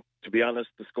I think, to be honest,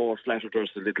 the score flattered us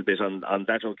a little bit on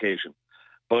that occasion.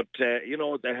 But,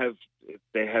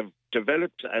 they have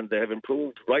developed and they have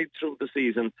improved right through the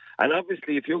season. And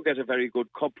obviously, if you get a very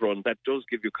good cup run, that does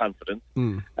give you confidence.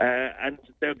 And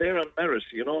they're there on merit.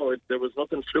 There was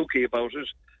nothing fluky about it.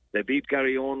 They beat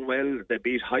Garryowen well. They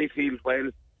beat Highfield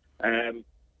well.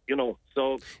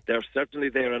 So they're certainly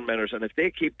there on merit. And if they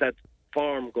keep that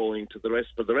form going for the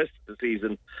rest of the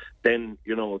season, then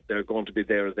they're going to be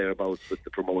there or thereabouts with the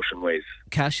promotion race.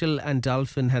 Cashel and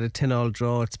Dolphin had a 10-all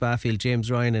draw at Spafield. James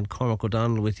Ryan and Cormac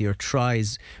O'Donnell with your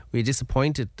tries. Were you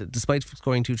disappointed, despite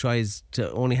scoring 2 tries,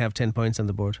 to only have 10 points on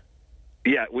the board?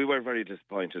 Yeah, we were very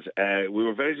disappointed. We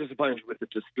were very disappointed with the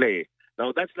display.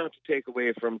 Now, that's not to take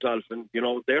away from Dolphin.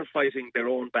 They're fighting their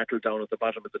own battle down at the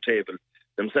bottom of the table.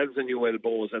 Themselves and UL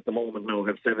Bows at the moment now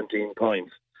have 17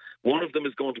 points. One of them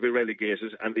is going to be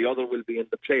relegated and the other will be in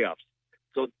the playoffs.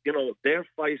 So, they're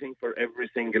fighting for every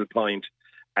single point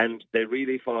and they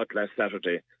really fought last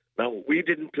Saturday. Now, we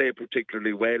didn't play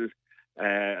particularly well.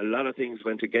 A lot of things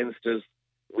went against us.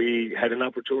 We had an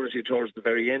opportunity towards the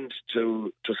very end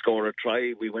to score a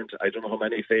try. We went, I don't know how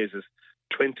many phases,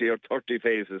 20 or 30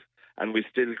 phases, and we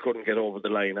still couldn't get over the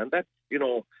line. And that,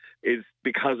 is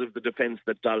because of the defence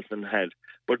that Dolphin had.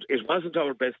 But it wasn't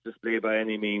our best display by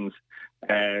any means.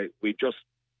 We just,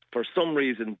 for some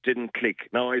reason, didn't click.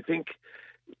 Now, I think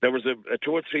there was a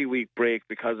 2 or 3 week break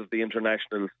because of the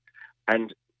internationals,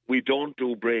 and we don't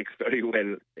do breaks very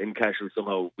well in Cashel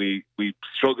somehow. We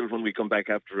struggle when we come back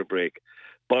after a break.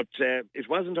 But it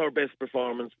wasn't our best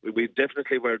performance. We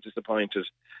definitely were disappointed.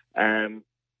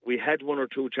 We had 1 or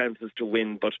 2 chances to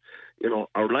win, but,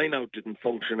 our line-out didn't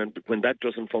function. And when that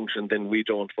doesn't function, then we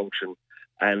don't function.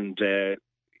 And, that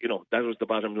was the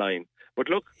bottom line. But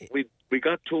look, we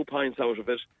got 2 points out of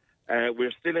it.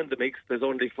 We're still in the mix. There's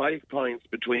only 5 points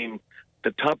between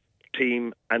the top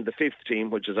team and the 5th team,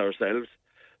 which is ourselves.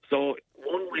 So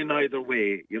one win either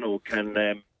way,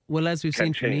 can... Well, as we've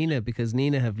seen from Nina, because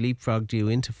Nina have leapfrogged you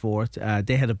into 4th.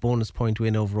 They had a bonus point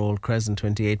win over Old Crescent,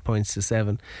 28 points to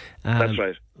 7. That's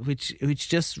right. Which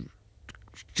just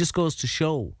goes to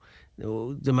show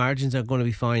the margins are going to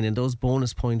be fine, and those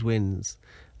bonus point wins,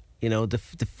 the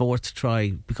 4th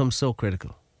try becomes so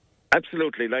critical.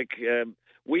 Absolutely. Like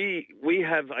we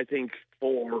have, I think,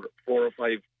 4 or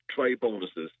 5 try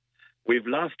bonuses. We've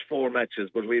lost 4 matches,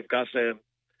 but we've got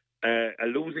a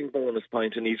losing bonus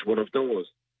point in each one of those.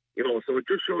 So it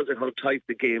just shows you how tight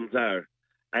the games are.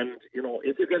 And,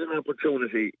 if you get an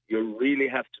opportunity, you really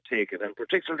have to take it. And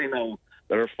particularly now,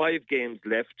 there are 5 games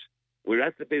left. We're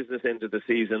at the business end of the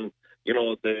season.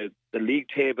 The league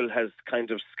table has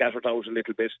kind of scattered out a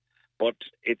little bit, but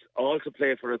it's all to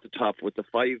play for at the top with the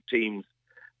 5 teams.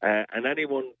 And any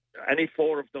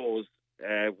 4 of those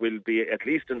will be at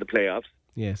least in the playoffs.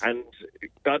 Yes. And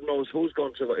God knows who's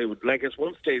going to... Like at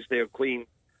one stage there, Queen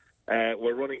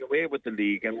were running away with the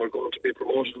league and we're going to be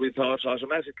promoted, we thought,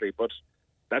 automatically. But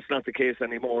that's not the case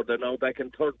anymore. They're now back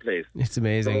in 3rd place. It's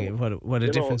amazing what a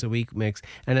difference a week makes.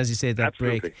 And as you say, that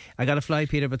absolutely. Break. I got to fly,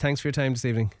 Peter, but thanks for your time this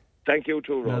evening. Thank you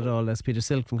too, Rob. Not at all. That's Peter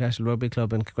Silk from Cashel Rugby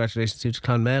Club, and congratulations to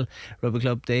Clonmel Rugby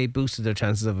Club. They boosted their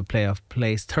chances of a playoff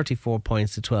place, 34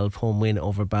 points to 12, home win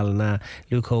over Ballina.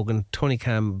 Luke Hogan, Tony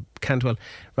Cantwell,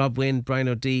 Rob Wynne, Brian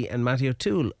O'Dea and Matty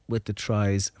O'Toole with the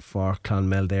tries for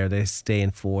Clonmel there. They stay in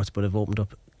 4th, but have opened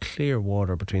up clear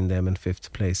water between them and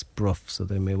 5th place Brough, so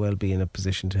they may well be in a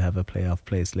position to have a playoff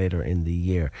place later in the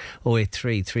year.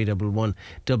 083 311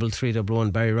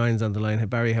 3311. Barry Ryan's on the line. Hey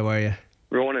Barry, how are you?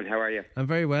 Ronan, how are you? I'm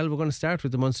very well. We're going to start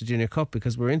with the Munster Junior Cup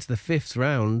because we're into the 5th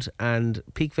round, and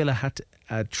Peak Villa had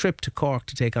a trip to Cork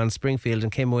to take on Springfield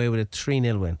and came away with a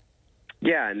 3-0 win.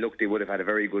 Yeah, and look, they would have had a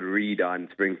very good read on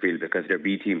Springfield because their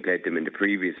B team played them in the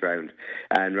previous round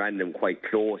and ran them quite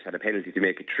close, had a penalty to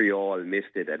make it 3-3,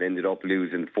 missed it and ended up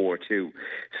losing 4-2.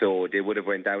 So they would have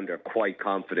went down there quite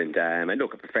confident and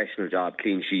look, a professional job,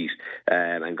 clean sheet,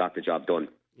 and got the job done.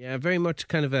 Yeah, very much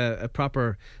kind of a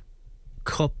proper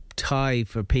cup tie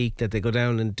for Peak, that they go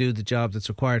down and do the job that's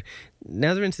required.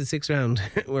 Now they're into the 6th round.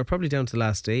 We're probably down to the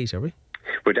last 8, are we?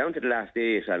 We're down to the last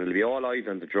 8 and it'll be all eyes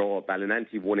on the draw.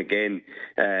 Ballinanty won again,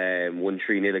 won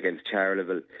 3-0 against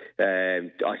Charleville.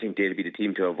 I think they'll be the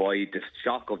team to avoid. The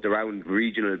shock of the round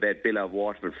regional bet, Villa of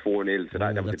Waterford 4-0, so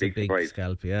that was a big surprise.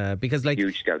 Scalp, yeah, because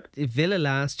huge scalp. Villa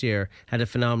last year had a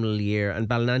phenomenal year and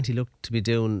Ballinanty looked to be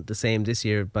doing the same this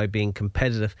year by being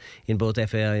competitive in both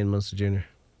FAI and Munster Junior.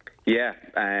 Yeah,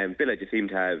 Villa just seem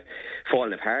to have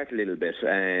fallen apart a little bit.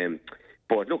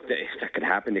 But look, that could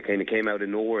happen. They kind of came out of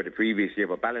nowhere the previous year.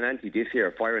 But Ballinanty this year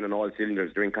are firing on all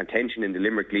cylinders. They're in contention in the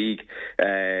Limerick League.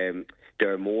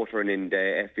 They're motoring in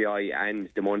the FAI and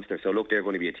the Munster. So look, they're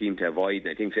going to be a team to avoid. And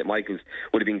I think St Michael's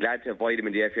would have been glad to avoid them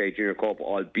in the FAI Junior Cup,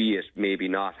 albeit maybe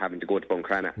not having to go to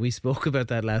Buncrana. We spoke about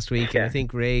that last week, and I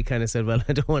think Ray kind of said, well,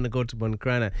 I don't want to go to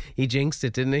Buncrana. He jinxed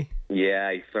it, didn't he?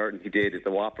 Yeah, he certainly did. It's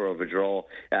a whopper of a draw.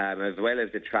 As well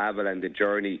as the travel and the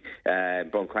journey,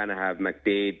 Buncrana have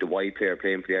McDade, the white player,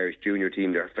 playing for the Irish junior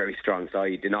team. They're a very strong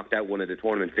side. They knocked out one of the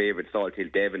tournament favourites,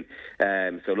 Salthill Devon.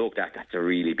 So look, that's a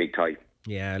really big tie.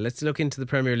 Yeah, let's look into the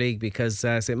Premier League because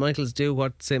St Michael's do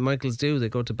what St Michael's do. They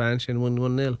go to Bancha and win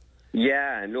 1-0.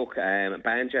 Yeah, and look,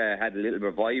 Bancha had a little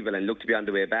revival and looked to be on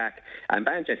the way back. And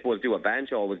Bancha, I suppose, do what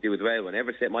Bancha always do as well.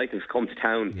 Whenever St Michael's come to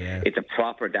town, it's a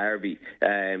proper derby. They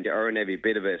earn every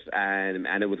bit of it.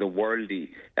 And it was a worldie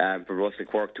for Russell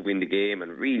Quirk to win the game,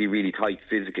 and really, really tight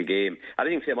physical game. I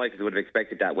think St Michael's would have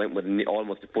expected that. Went with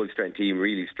almost a full-strength team,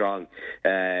 really strong.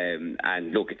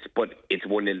 And look, it's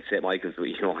 1-0 to St Michael's.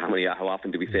 You know, how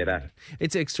often do we say that?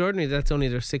 It's extraordinary. That's only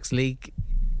their 6th league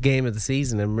game of the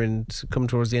season, and we're coming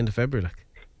towards the end of February.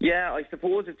 Yeah, I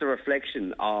suppose it's a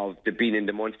reflection of the being in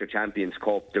the Munster Champions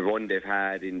Cup, the run they've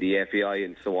had in the FAI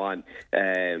and so on,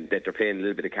 that they're playing a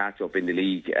little bit of catch up in the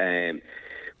league.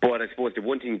 But I suppose the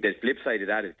one thing, the flip side of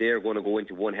that is they're going to go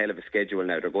into one hell of a schedule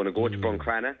now. They're going to go to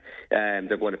Buncrana,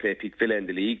 they're going to play Peak Villa in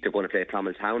the league, they're going to play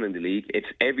Clonmel in the league.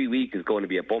 Every week is going to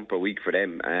be a bumper week for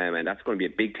them, and that's going to be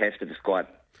a big test of the squad.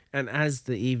 And as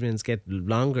the evenings get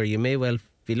longer, you may well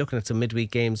be looking at some midweek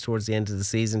games towards the end of the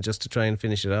season just to try and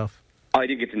finish it off. I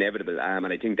think it's inevitable, and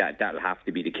I think that'll have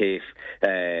to be the case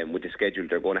with the schedule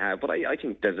they're going to have. But I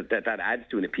think that adds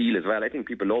to an appeal as well. I think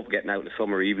people love getting out in the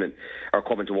summer evening or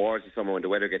coming towards the summer when the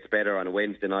weather gets better on a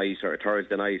Wednesday night or a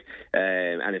Thursday night,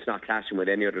 and it's not clashing with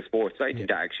any other sports. So I think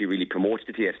that actually really promotes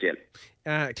the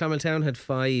TSDL. Clonmel had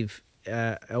 5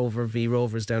 over V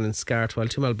Rovers down in Scart, while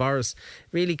Tumal Boris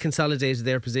really consolidated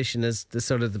their position as the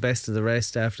sort of the best of the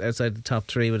rest outside the top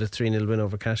 3 with a 3-0 win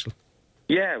over Cashel.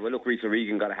 Yeah, well, look, Rhys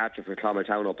O'Regan got a hat-trick for Clonmel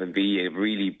Town up in V, a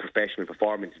really professional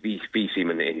performance. V seem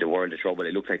in the world of trouble.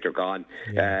 It looks like they're gone.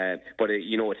 Yeah. But,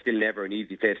 it's still never an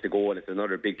easy place to go, and it's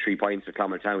another big 3 points for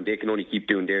Clonmel Town. They can only keep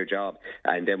doing their job,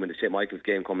 and then when the St Michael's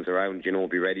game comes around,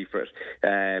 be ready for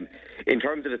it. In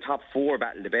terms of the top 4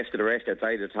 battle, the best of the rest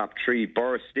outside of the top 3,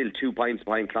 Burris still 2 points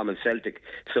behind Clonmel Celtic,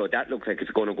 so that looks like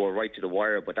it's going to go right to the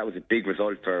wire, but that was a big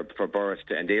result for Burris,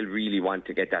 and they'll really want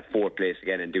to get that 4th place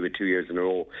again and do it 2 years in a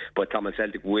row. But Clonmel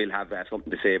Celtic will have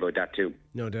something to say about that too.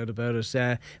 No doubt about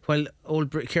it. While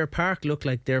Kerr Park look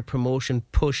like their promotion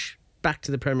push back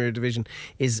to the Premier Division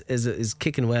is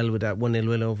kicking well with that 1-0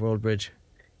 win over Old Bridge.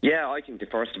 Yeah, I think the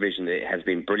First Division has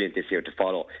been brilliant this year to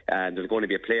follow. And there's going to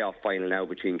be a playoff final now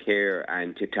between Kerr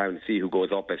and Tiptown to see who goes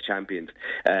up as champions.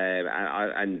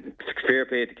 And fair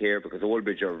play to Kerr because Old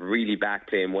Bridge are really back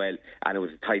playing well. And it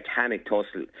was a titanic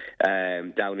tussle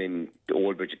down in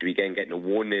Old Bridge at the weekend, getting a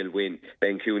 1-0 win.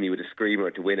 Ben Cooney with a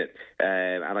screamer to win it.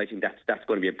 And I think that's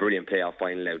going to be a brilliant playoff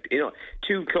final now.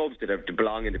 2 clubs that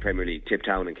belong in the Premier League,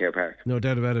 Tiptown and Kerr Park. No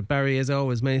doubt about it. Barry, as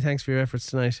always, many thanks for your efforts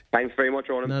tonight. Thanks very much,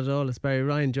 Ronan. Not at all. It's Barry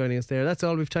Ryan joining us there. That's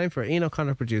all we've time for. Ian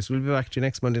O'Connor produced. We'll be back to you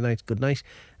next Monday night. Good night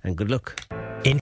and good luck.